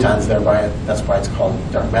with photons, that's why it's called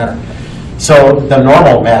dark matter. So the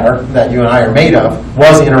normal matter that you and I are made of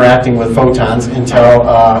was interacting with photons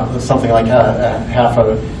until something like half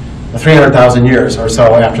of 300,000 years or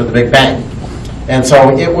so after the Big Bang. And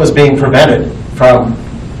so it was being prevented from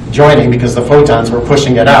joining because the photons were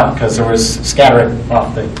pushing it out because there was scattering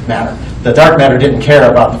off the matter. The dark matter didn't care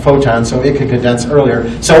about the photons, so it could condense earlier.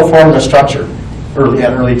 So it formed a structure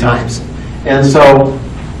at early times. And so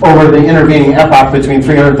over the intervening epoch between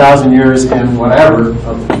 300,000 years and whatever,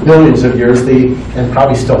 billions of years, and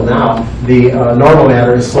probably still now, the normal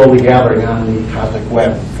matter is slowly gathering on the cosmic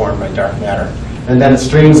web formed by dark matter. And then it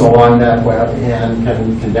streams along that web and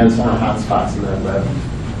can condense on hot spots in that web.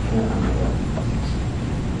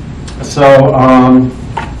 So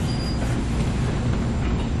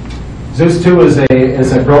Zeus 2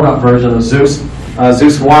 is a grown-up version of Zeus.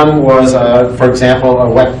 Zeus 1 was, for example, a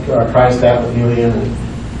wet cryostat with helium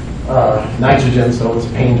and nitrogen, so it's a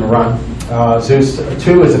pain to run. Zeus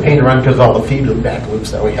 2 is a pain to run because of all the feedback loops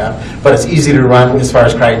that we have, but it's easy to run as far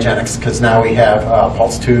as cryogenics because now we have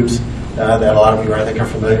pulse tubes that a lot of you I think are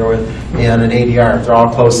familiar with, and an ADR. They're all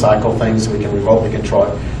closed cycle things, so we can remotely control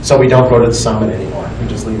it. So we don't go to the summit anymore. We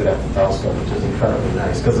just leave it at the telescope, which is incredibly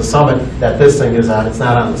nice. Because the summit that this thing is on, it's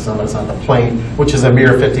not on the summit, it's on the plane, which is a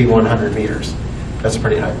mere 5,100 meters. That's a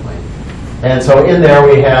pretty high plane. And so in there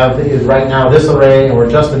we have, right now, this array, and we're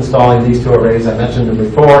just installing these two arrays. I mentioned them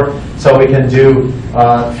before. So we can do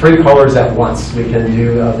 3 colors at once. We can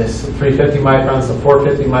do this 350 microns, the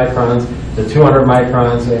 450 microns, the 200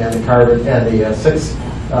 microns, and the carbon, and the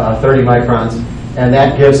 630 microns. And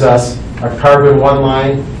that gives us a carbon 1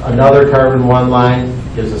 line, another carbon 1 line,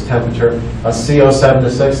 gives us temperature, a CO7 to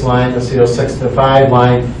 6 line, a CO6 to 5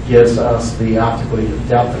 line gives us the optical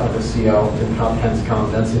depth of the CO, and hence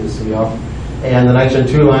count density of the CO. And the nitrogen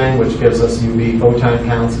 2 line, which gives us UV photon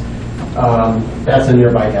counts, that's in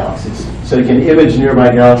nearby galaxies. So you can image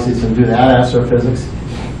nearby galaxies and do that astrophysics.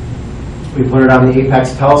 We put it on the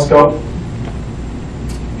Apex telescope.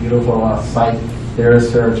 Beautiful sight.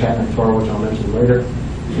 There's Sarah Chapman-Tor, which I'll mention later.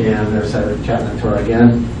 And there's Sarah Chapman-Tor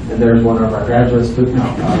again. And there's one of our graduate students.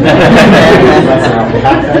 That's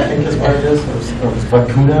I think is what it is. Or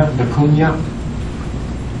Vicuña.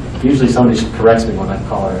 Usually somebody corrects me when I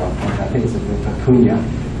call her out. I think it's Vicuña.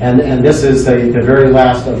 And this is the very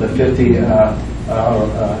last of the 50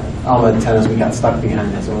 ALMA antennas we got stuck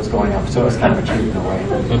behind as it was going up. So it was kind of a treat in a way.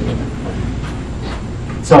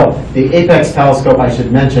 So the Apex telescope, I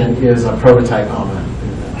should mention, is a prototype ALMA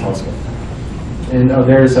telescope. And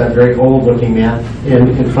there's a very old-looking man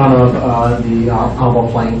in front of the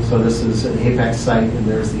ALMA plane. So this is an Apex site, and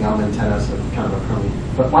there's the ALMA antenna, so kind of a crummy.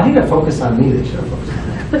 But why did it focus on me? They should have focused on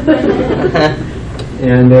that.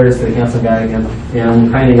 And there's the handsome guy again. And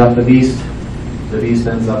craning up the beast. The beast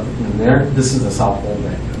ends up in there. This is the South Pole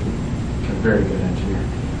guy. Very good engineer.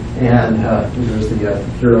 And there's the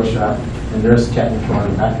hero shot. And there's Chapman-Tor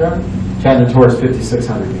in the background. Chapman-Tor is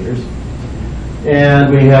 5,600 meters. And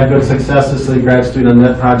we had good success. This is a grad student on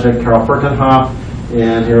that project, Carl Ferkenhoff.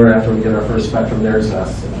 And here, after we get our first spectrum, there's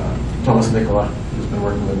Thomas Nicola, who's been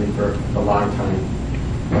working with me for a long time.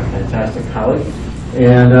 A fantastic colleague.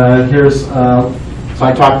 And here's, so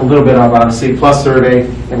I talked a little bit about a C+ survey,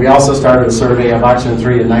 and we also started a survey of oxygen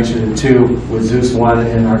 3 and nitrogen 2 with Zeus 1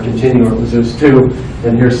 and our continuum with Zeus 2.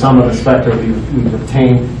 And here's some of the spectra we've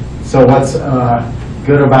obtained. So what's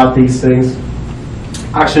good about these things?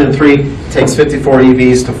 Oxygen 3 takes 54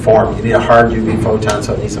 EVs to form. You need a hard UV photon,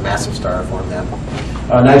 so it needs a massive star to form that.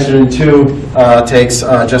 Nitrogen 2 takes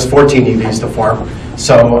just 14 EVs to form,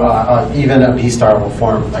 so even a B star will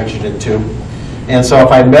form nitrogen 2. And so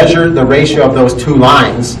if I measure the ratio of those two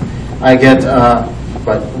lines, I get,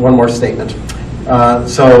 but one more statement.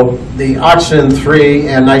 So the oxygen 3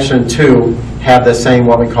 and nitrogen 2 have the same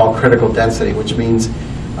what we call critical density, which means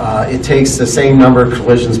it takes the same number of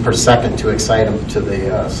collisions per second to excite them to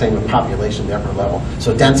the same population, the upper level.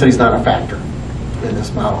 So density is not a factor in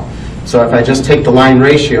this model. So if I just take the line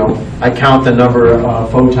ratio, I count the number of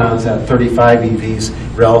photons at 35 EVs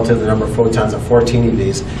relative to the number of photons at 14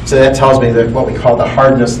 EVs. So that tells me that what we call the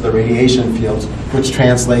hardness of the radiation fields, which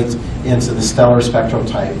translates into the stellar spectral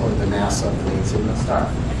type or the mass of the main sigma star.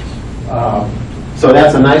 So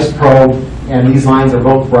that's a nice probe, and these lines are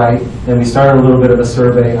both bright, and we started a little bit of a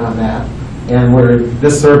survey on that. And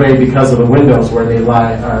this survey, because of the windows where they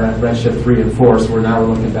lie, are at redshift 3 and 4, so we're now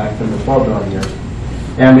looking back from the 12 billion years.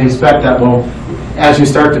 And we expect that, well, as you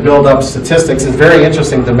start to build up statistics, it's very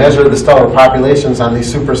interesting to measure the stellar populations on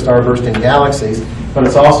these superstar bursting galaxies, but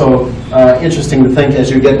it's also interesting to think as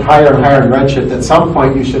you get higher and higher in redshift, at some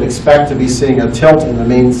point you should expect to be seeing a tilt in the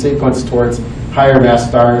main sequence towards higher mass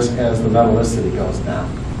stars as the metallicity goes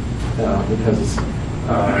down, because it's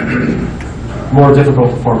more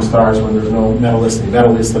difficult to form stars when there's no metallicity.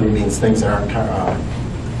 Metallicity means things that aren't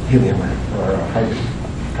helium or hydrogen.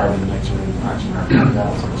 Carbon, nitrogen, oxygen, argon,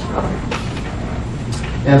 metals in this room.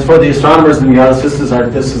 And for the astronomers in the audience, this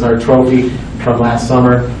is our trophy from last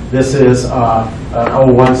summer. This is an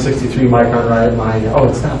 0163 micron line. Oh,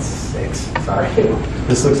 it's not 6. Sorry,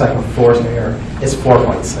 this looks like a forced error. It's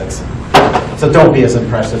 4.6. So don't be as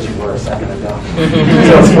impressed as you were a second ago.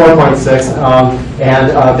 So it's 4.6, and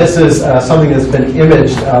this is something that's been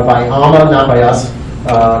imaged by ALMA, not by us.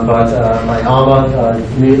 But by ALMA,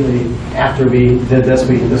 immediately after we did this,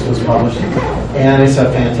 this was published, and it's a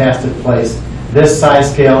fantastic place. This size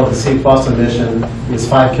scale of the C+ emission is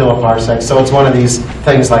 5 kiloparsecs, so it's one of these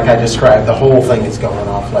things like I described. The whole thing is going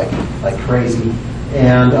off like crazy.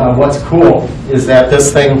 And what's cool is that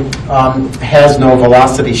this thing has no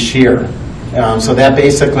velocity shear. So that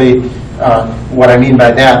basically, what I mean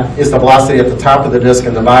by that is the velocity at the top of the disk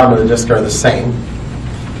and the bottom of the disk are the same.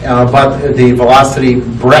 But the velocity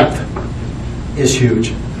breadth is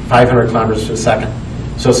huge, 500 kilometers per second.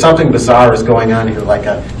 So something bizarre is going on here, like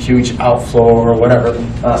a huge outflow or whatever.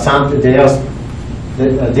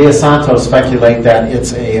 De Santos speculate that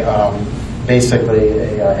it's basically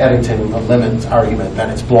a Eddington limit argument, that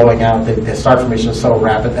it's blowing out. The star formation is so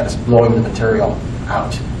rapid that it's blowing the material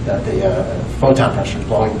out, that the photon pressure is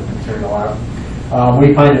blowing the material out.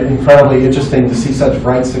 We find it incredibly interesting to see such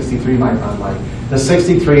bright 63 micron light. The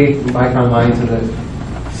 63 micron line to the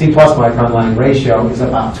C+ micron line ratio is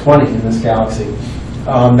about 20 in this galaxy.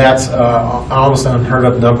 That's almost an unheard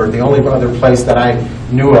of number. The only other place that I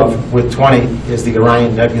knew of with 20 is the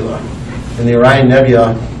Orion Nebula. And the Orion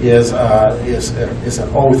Nebula is an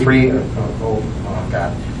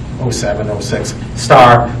 07, 06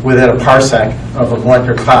 star within a parsec of a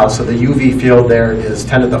molecular cloud. So the UV field there is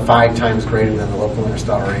 10 to the 5 times greater than the local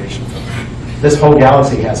interstellar radiation field. This whole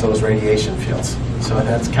galaxy has those radiation fields. So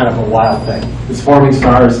that's kind of a wild thing. It's forming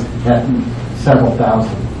stars at several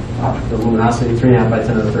thousand. The luminosity, 3.5 by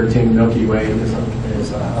 10 to the 13 Milky Way is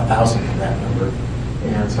 1,000 of that number.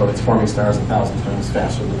 And so it's forming stars 1,000 times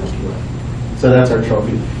faster than Milky Way. So that's our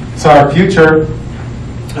trophy. So our future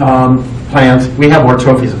plans, we have more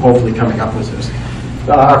trophies hopefully coming up with this.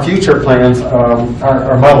 Our future plans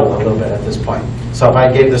are muddled a little bit at this point. So if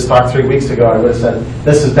I gave this talk 3 weeks ago, I would have said,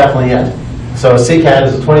 this is definitely it. So CCAT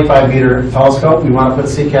is a 25-meter telescope. We want to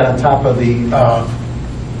put CCAT on top of the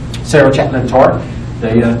Sarah Chapman Tor.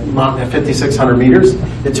 They mount at 5,600 meters.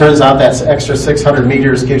 It turns out that extra 600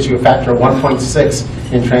 meters gives you a factor of 1.6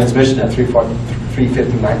 in transmission at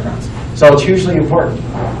 350 microns. So it's hugely important,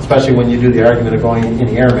 especially when you do the argument of going in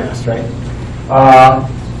the air mass, right?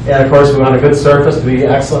 And of course, we want a good surface to be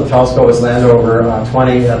excellent. Telescope is land over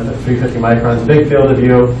 20 at 350 microns. Big field of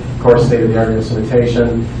view, of course, state-of-the-art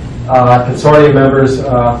instrumentation. Consortium members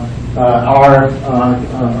are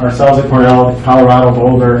ourselves at Cornell, Colorado,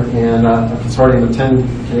 Boulder, and a consortium of 10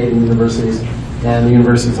 Canadian universities and the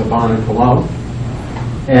universities of Bonn and Cologne.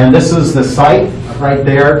 And this is the site right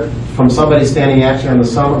there from somebody standing actually on the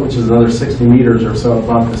summit, which is another 60 meters or so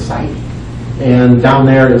above the site. And down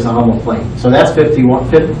there is an almost plane. So that's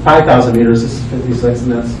 5,000 meters, this is 56,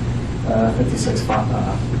 and that's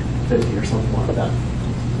 5650 or something like that.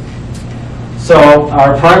 So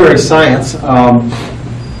our primary science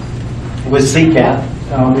with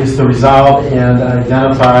CCAT is to resolve and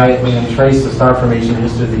identify and trace the star formation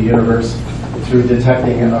history of the universe through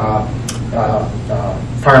detecting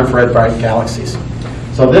far-infrared bright galaxies.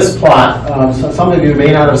 So this plot, some of you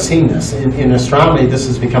may not have seen this. In astronomy, this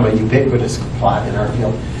has become a ubiquitous plot in our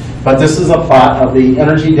field. But this is a plot of the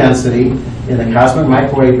energy density in the cosmic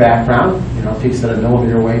microwave background, peaks at a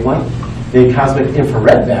millimeter wavelength, the cosmic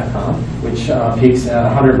infrared background, which peaks at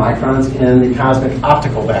 100 microns, and the cosmic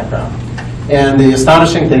optical background. And the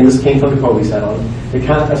astonishing thing, this came from the COBE satellite, the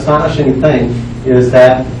astonishing thing is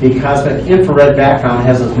that the cosmic infrared background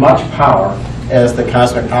has as much power as the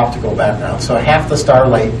cosmic optical background. So half the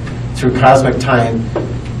starlight through cosmic time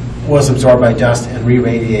was absorbed by dust and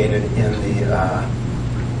re-radiated in the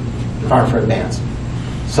far-infrared bands.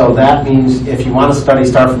 So that means if you want to study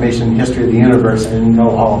star formation history of the universe and know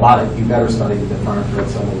all about it, you better study the far-infrared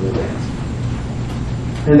cellular bands.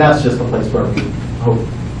 And that's just the place where we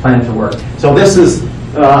plan to work. So this is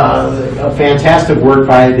a fantastic work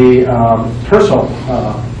by the Herschel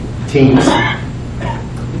teams.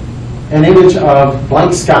 An image of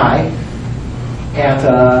blank sky at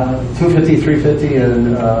 250, 350,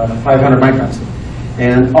 and 500 microns.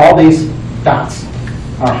 And all these dots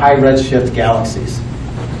are high redshift galaxies.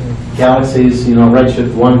 Galaxies,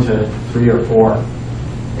 redshift 1 to 3 or 4.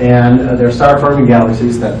 And they're star-forming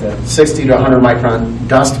galaxies that the 60 to 100 micron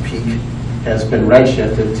dust peak has been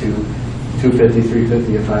redshifted to 250,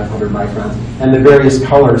 350, and 500 microns. And the various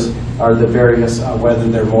colors are the various, whether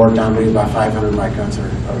they're more downrated by 500 microns or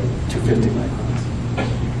 250 microns.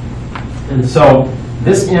 And so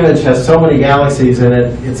this image has so many galaxies in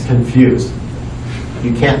it, it's confused.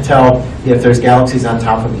 You can't tell if there's galaxies on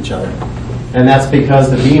top of each other. And that's because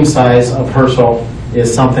the beam size of Herschel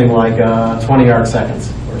is something like 20 arc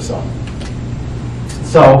seconds or so.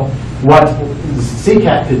 So what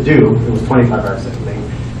CCAT could do, it was 25 arc seconds,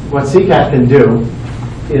 what CCAT can do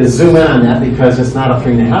is zoom in on that because it's not a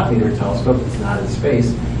 3.5 meter telescope, it's not in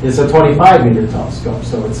space, it's a 25 meter telescope,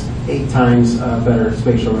 so it's 8 times better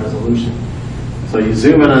spatial resolution. So you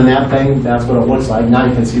zoom in on that thing, that's what it looks like. Now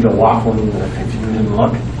you can see the waffling and the confusion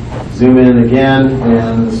look. Zoom in again,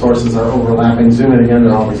 and the sources are overlapping. Zoom in again,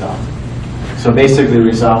 they're all resolved. So basically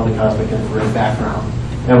resolve the cosmic infrared background.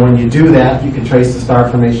 And when you do that, you can trace the star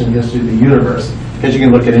formation history of the universe, because you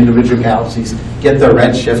can look at individual galaxies, get their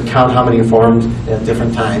redshift, count how many formed at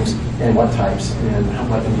different times, and what types, and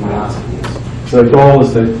what the luminosity is. So the goal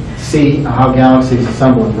is to see how galaxies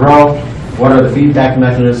assemble and grow, what are the feedback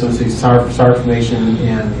mechanisms of star formation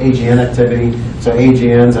and AGN activity. So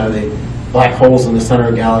AGNs are the black holes in the center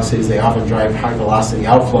of galaxies. They often drive high velocity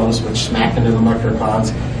outflows, which smack into the molecular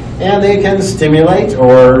clouds. And they can stimulate,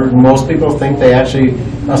 or most people think they actually,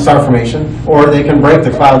 star formation, or they can break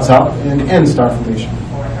the clouds up and end star formation.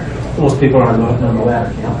 Most people are on the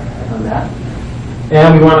latter camp on that.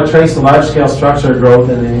 And we want to trace the large-scale structure growth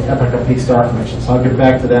in the epoch of peak star formation. So I'll get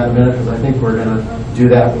back to that in a minute, because I think we're going to do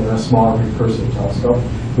that with a smaller recursive telescope.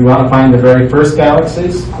 We want to find the very first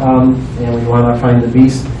galaxies, and we want to find the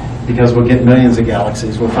beast, because we'll get millions of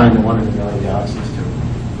galaxies. We'll find the 1 in a million galaxies, too.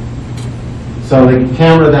 So the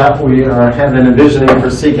camera that we have been envisioning for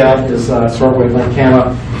CCAT is a short wavelength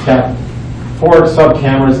camera. It's got 4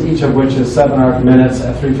 sub-cameras, each of which is 7 arc minutes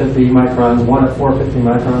at 350 microns, 1 at 450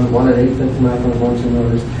 microns, 1 at 850 microns, 1 2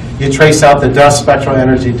 millimeters. You trace out the dust spectral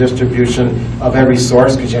energy distribution of every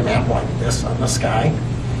source, because you map like this on the sky.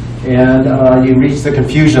 And you reach the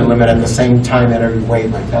confusion limit at the same time at every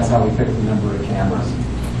wavelength. That's how we pick the number of cameras.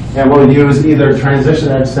 And we'll use either transition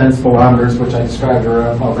edge sense photometers, which I described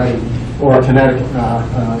already, or kinetic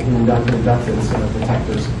inductance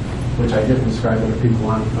detectors, which I didn't describe, but if people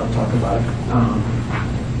want to talk about it.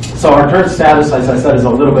 So our current status, as I said, is a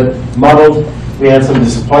little bit muddled. We had some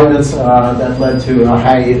disappointments that led to a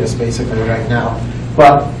hiatus, basically, right now.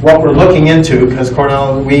 But what we're looking into, because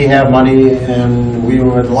Cornell, we have money and we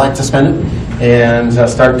would like to spend it and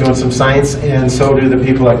start doing some science, and so do the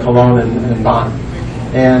people at Cologne and Bonn.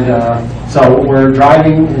 And so we're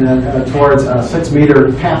driving towards a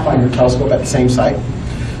 6-meter Pathfinder telescope at the same site.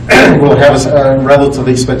 We'll have a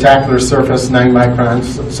relatively spectacular surface, 9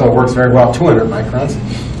 microns, so it works very well, 200 microns.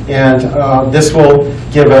 And this will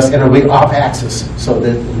give us, and it'll be off axis, so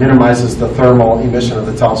that it minimizes the thermal emission of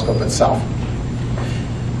the telescope itself.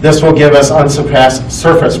 This will give us unsurpassed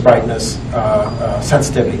surface brightness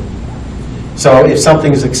sensitivity. So if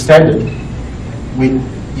something's extended,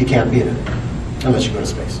 you can't beat it unless you go to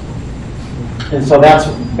space. And so that's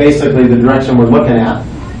basically the direction we're looking at.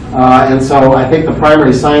 And so I think the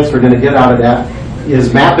primary science we're going to get out of that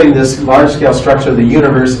is mapping this large-scale structure of the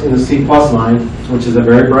universe in the C+ line, which is a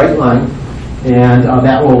very bright line. And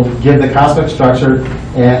that will give the cosmic structure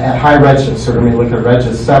at high redshift. So we're going to be looking at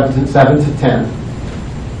redshift 7 to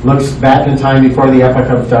 10. Looks back in time before the epoch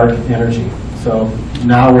of dark energy. So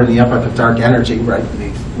now we're in the epoch of dark energy, right?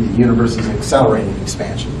 The universe is accelerating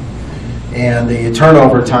expansion. And the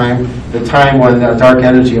turnover time, the time when dark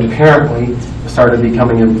energy apparently started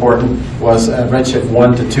becoming important, was redshift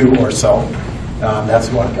 1 to 2 or so. That's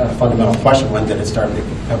what fundamental question, when did it start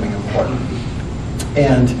becoming important?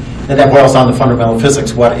 And that boils down to fundamental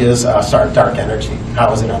physics. What is dark energy?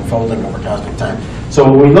 How is it unfolding over cosmic time? So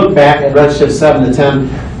when we look back at redshift 7 to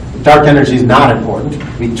 10, dark energy is not important.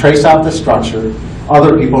 We trace out the structure.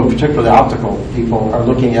 Other people, particularly optical people, are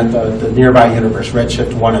looking at the nearby universe,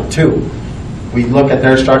 redshift 1 and 2. We look at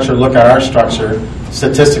their structure, look at our structure,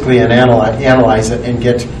 statistically and analyze it, and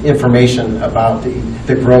get information about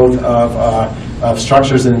the growth of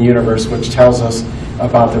structures in the universe, which tells us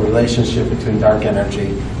about the relationship between dark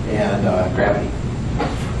energy and gravity.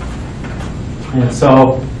 And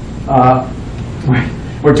so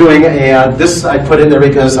we're doing this I put in there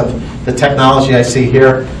because of the technology I see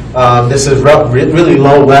here. This is really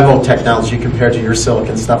low-level technology compared to your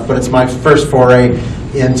silicon stuff, but it's my first foray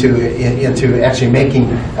into actually making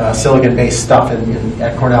silicon-based stuff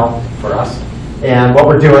at Cornell for us. And what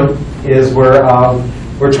we're doing is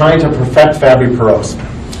we're trying to perfect Fabry-Perot.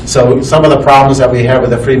 So some of the problems that we have with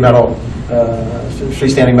the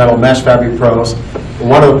freestanding metal mesh Fabry-Perot,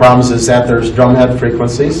 one of the problems is that there's drumhead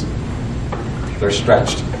frequencies. They're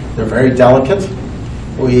stretched. They're very delicate.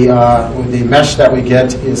 The mesh that we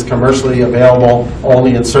get is commercially available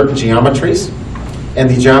only in certain geometries. And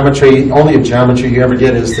the only geometry you ever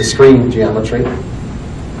get is the screen geometry,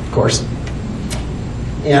 of course.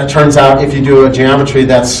 And it turns out if you do a geometry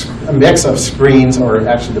that's a mix of screens, or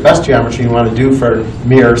actually the best geometry you want to do for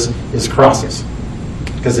mirrors is crosses,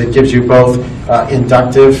 because it gives you both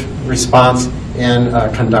inductive response and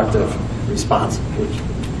conductive response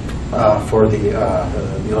for the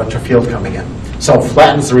electric field coming in. So it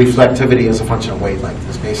flattens the reflectivity as a function of wavelength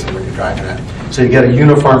is basically what you're driving at. So you get a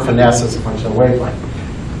uniform finesse as a function of wavelength.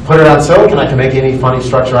 Put it on silicon, I can make any funny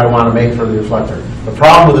structure I want to make for the reflector. The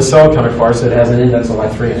problem with the silicon, of course, it has an index of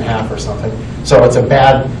like 3.5 or something. So it's a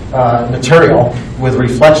bad material with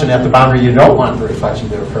reflection at the boundary you don't want the reflection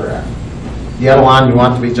to occur at. The etalon, you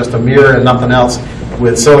want to be just a mirror and nothing else.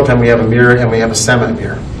 With silicon, we have a mirror and we have a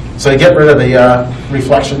semi-mirror. So you get rid of the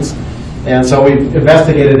reflections. And so we've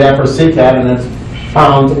investigated that for CCAT, and it's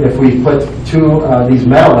found if we put two these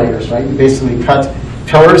metal layers, right, you basically cut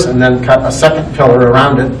pillars and then cut a second pillar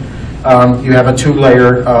around it, you have a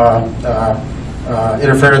two-layer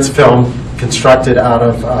interference film constructed out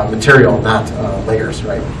of material, not layers,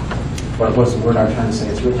 right? What was the word I was trying to say?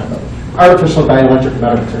 It's really kind of artificial dielectric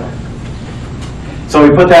metamaterial. So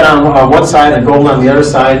we put that on one side and gold on the other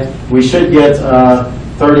side. We should get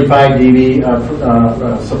 35 dB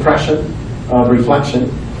suppression of reflection,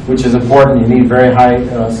 which is important. You need very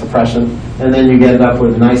high suppression. And then you end up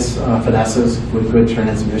with nice finesses with good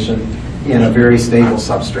transmission in a very stable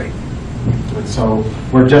substrate. And so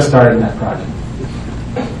we're just starting that project.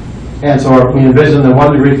 And so we envision the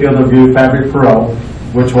 1 degree field of view Fabry-Perot,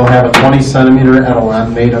 which will have a 20 centimeter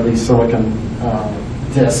etalon made of these silicon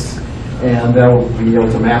discs. And they'll be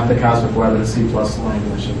able to map the cosmic web in a C+ line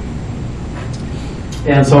motion.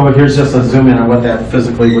 And so here's just a zoom in on what that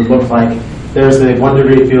physically would look like. There's the 1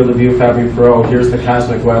 degree field of view Fabry-Perot. Here's the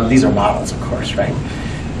cosmic web. These are models, of course, right?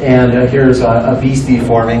 And here's a beastie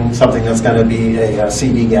forming, something that's going to be a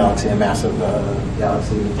CB galaxy, a massive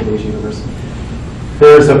galaxy in today's universe.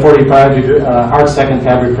 There's a 45 degree arc-second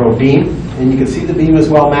Fabry-Perot beam, and you can see the beam is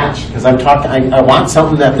well matched, because I want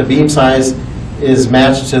something that the beam size is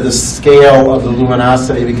matched to the scale of the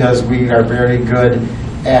luminosity, because we are very good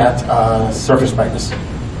at surface brightness.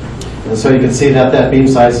 And so you can see that that beam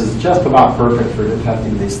size is just about perfect for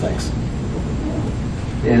detecting these things.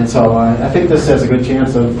 And so I think this has a good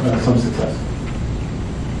chance of some success.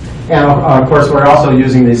 And of course, we're also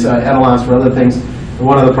using these etalons for other things.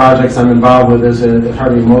 One of the projects I'm involved with is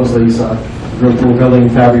Harvey Mosley's group. We're building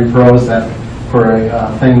Fabry-Perots that for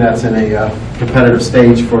a thing that's in a competitive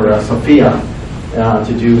stage for SOFIA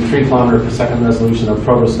to do 3 kilometer per second resolution of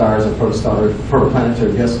protostars and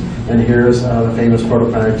protoplanetary disks. And here's the famous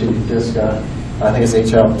protoplanetary disk, I think it's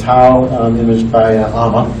HL Tau, imaged by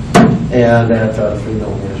AMA, and at 3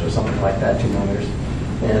 millimeters or something like that, 2 millimeters.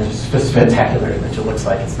 And it's just spectacular image. It looks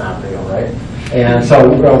like it's not real, right? And so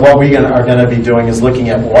what we are going to be doing is looking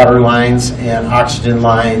at water lines and oxygen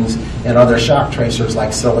lines and other shock tracers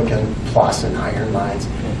like silicon plus and iron lines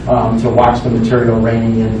to watch the material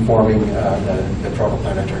raining in, forming the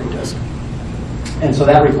protoplanetary disk. And so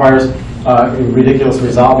that requires ridiculous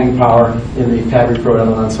resolving power in the fabric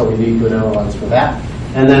proton, so we need good analytes for that.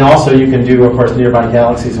 And then also you can do, of course, nearby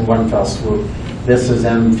galaxies in one fell swoop. This is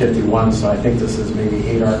M51, so I think this is maybe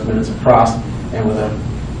 8 arc minutes across, and with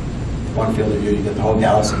one field of view, you get the whole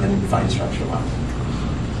galaxy and fine structure lines.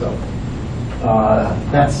 So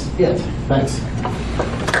that's it. Thanks.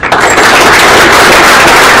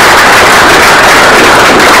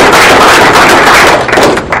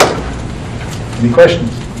 Any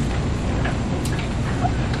questions?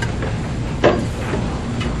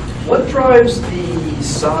 What drives the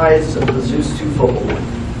size of the Zeus 2 focal length?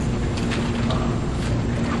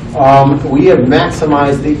 We have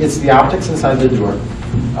maximized it's the optics inside the door.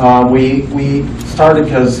 We started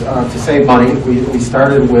because to save money, we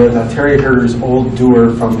started with Terry Herter's old Dewar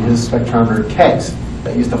from his spectrometer kegs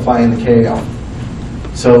that used to fly in the KO.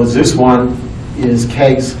 So Zeus 1 is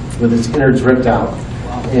kegs with its innards ripped out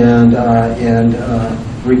and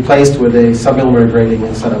replaced with a submillimeter grating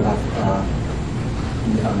instead of a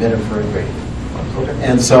mid-infrared grating.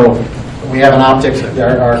 And so we have an optic.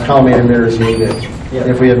 Our collimator mirrors need it. Yeah.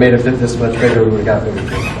 If we had made it fit this much bigger, we would have got bigger.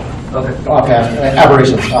 Okay.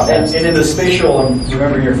 Aberrations. And in the spatial,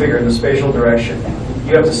 remember your figure, in the spatial direction,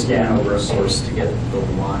 you have to scan over a source to get the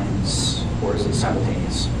lines, or is it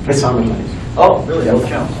simultaneous? It's simultaneous. Oh, really? That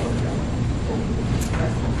counts.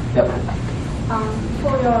 Yep.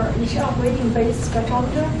 For your initial grading-based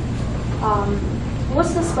spectrometer,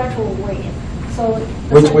 what's the spectral weight? So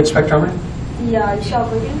Which spectrometer? the initial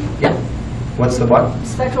grading Yeah. What's the what?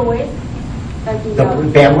 spectral weight, like The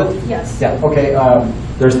bandwidth? yes. Yeah. Okay.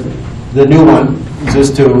 There's the new one.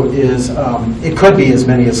 Zeus 2 is it could be as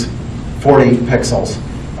many as 40 pixels,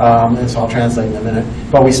 and so I'll translate in a minute.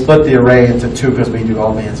 But we split the array into 2 because we do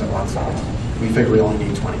all bands at once. We figure we only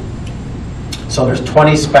need 20. So there's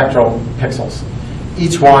 20 spectral pixels.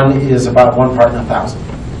 Each one is about 1 part in 1,000.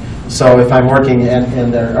 So if I'm working,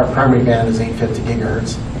 and our primary band is 850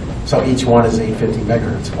 gigahertz, so each one is 850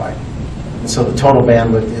 megahertz wide. And so the total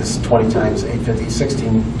bandwidth is 20 times 850,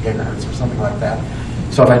 16 gigahertz or something like that.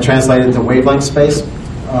 So if I translate it to wavelength space,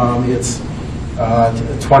 it's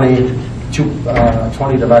 20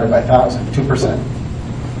 divided by 1,000, 2%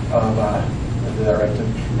 of the directive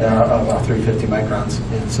of 350 microns,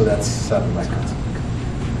 and so that's 7 microns.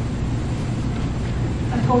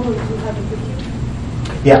 A total of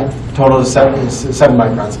 250. Yeah, total is 7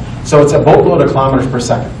 microns. So it's a boatload of kilometers per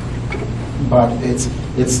second. But it's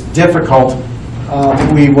difficult.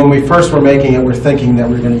 When we first were making it, we're thinking that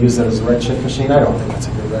we're going to use it as a redshift machine. I don't think it's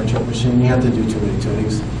a good redshift machine. You have to do too many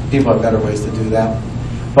tunings. People have better ways to do that.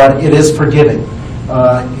 But it is forgiving. You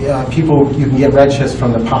can get redshifts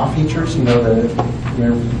from the PA features. You know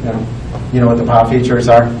what the PA features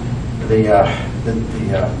are. The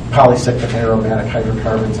polycyclic aromatic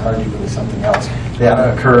hydrocarbons, arguably something else, that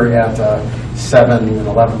occur at 7 and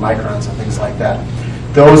 11 microns and things like that.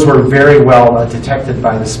 Those were very well detected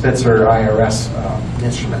by the Spitzer IRS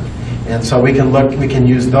instrument, and so we can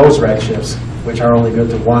use those redshifts, which are only good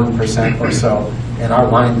to 1% or so, and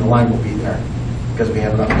the line will be there because we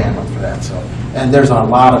have enough bandwidth for that. So, and there's a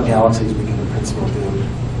lot of galaxies we can in principle do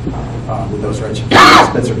with those redshifts.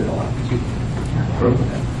 Spitzer did a lot.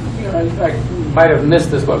 I might have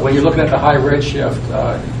missed this, but when you're looking at the high redshift,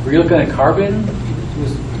 were you looking at carbon?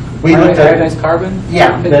 We looked at ionized carbon?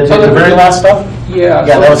 Yeah, the very last stuff? Yeah.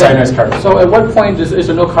 Yeah, that was ionized carbon. So at what point is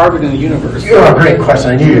there no carbon in the universe? Oh, great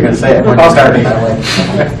question. I knew you were going to say it when you started that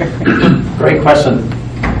way. Great question.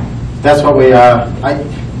 That's what we,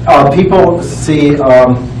 people see,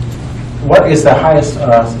 what is the highest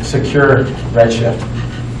secure redshift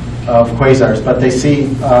of quasars, but they see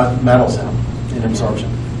metals in them, in absorption.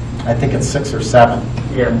 I think it's 6 or 7.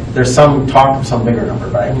 Yeah. There's some talk of some bigger number,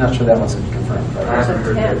 but I'm not sure that one's been confirmed. I haven't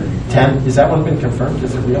heard that. 10? Is that one been confirmed?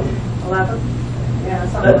 Is it real? 11? Yeah,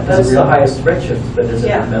 That's the highest redshift, but is it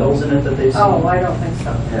Yeah. metals in it that they see? Oh, I don't think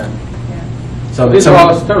so. Yeah. So These are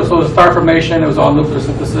all, so the star formation, it was all nuclear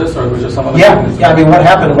synthesis, or was there some other? Yeah, mechanism? yeah. I mean, what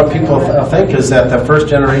happened, what people think is that the first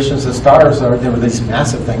generations of stars, they were these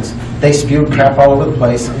massive things. They spewed crap all over the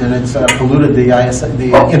place, and it's polluted the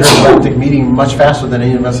intergalactic medium much faster than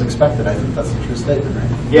any of us expected. I think that's a true statement,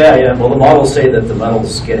 right? Yeah, yeah. Well, the models say that the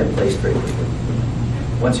metals get in place very quickly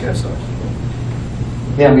once you have stars.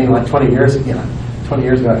 Yeah, I mean, like 20 years ago.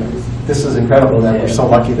 This is incredible that we're so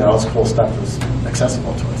lucky that all this cool stuff is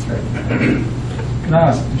accessible to us, right? Can I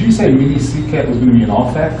ask, did you say mini CCAT was going to be an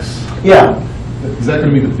OFX? Yeah. Is that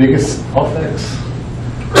going to be the biggest OFX?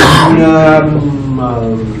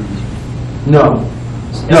 No.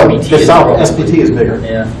 No, the South SPT is bigger.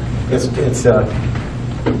 Yeah. It's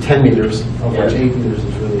 10 meters, of which Yeah. 8 meters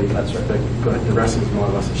is really That's right. big, but the rest is more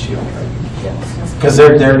or less a shield, right? Yes. Because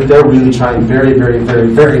they're really trying very, very, very,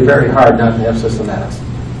 very, very hard not to have systematics.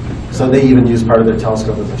 So they even use part of their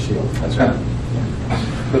telescope as a shield. That's right.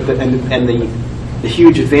 But the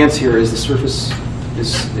huge advance here is the surface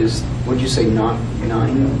is what did you say, not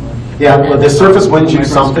 9? Yeah, but the surface wins you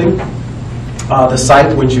something. The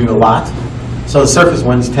site wins you a lot. So the surface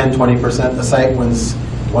wins 10, 20%. The site wins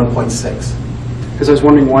 1.6. Because I was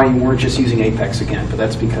wondering why you weren't just using Apex again, but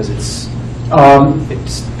that's because it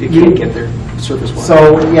can't get there surface-wise.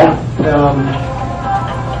 So, yeah.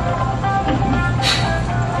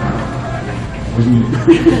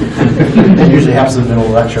 It usually happens in the middle of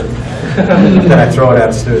the lecture. Then I throw it at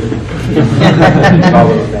a student. All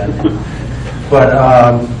of that. But,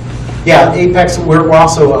 yeah, Apex, we're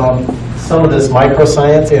also, some of this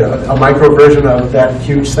microscience, a micro version of that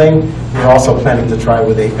huge thing, we're also planning to try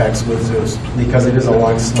with Apex with Zeus, because it is a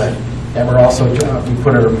long slit. And we're also, we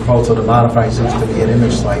put in a proposal to modify Zeus to be an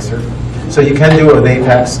image slicer. So you can do it with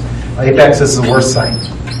Apex. Apex is the worst site,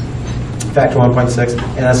 factor 1.6,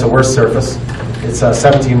 and it's the worst surface. It's a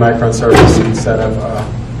 17 micron surface instead of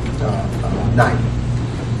 9.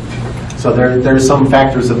 So there's some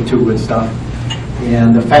factors of 2 and stuff.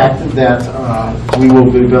 And the fact that we will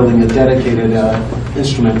be building a dedicated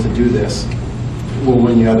instrument to do this will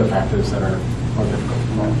win you other factors that are more difficult.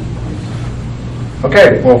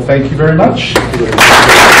 Okay, well, thank you very much.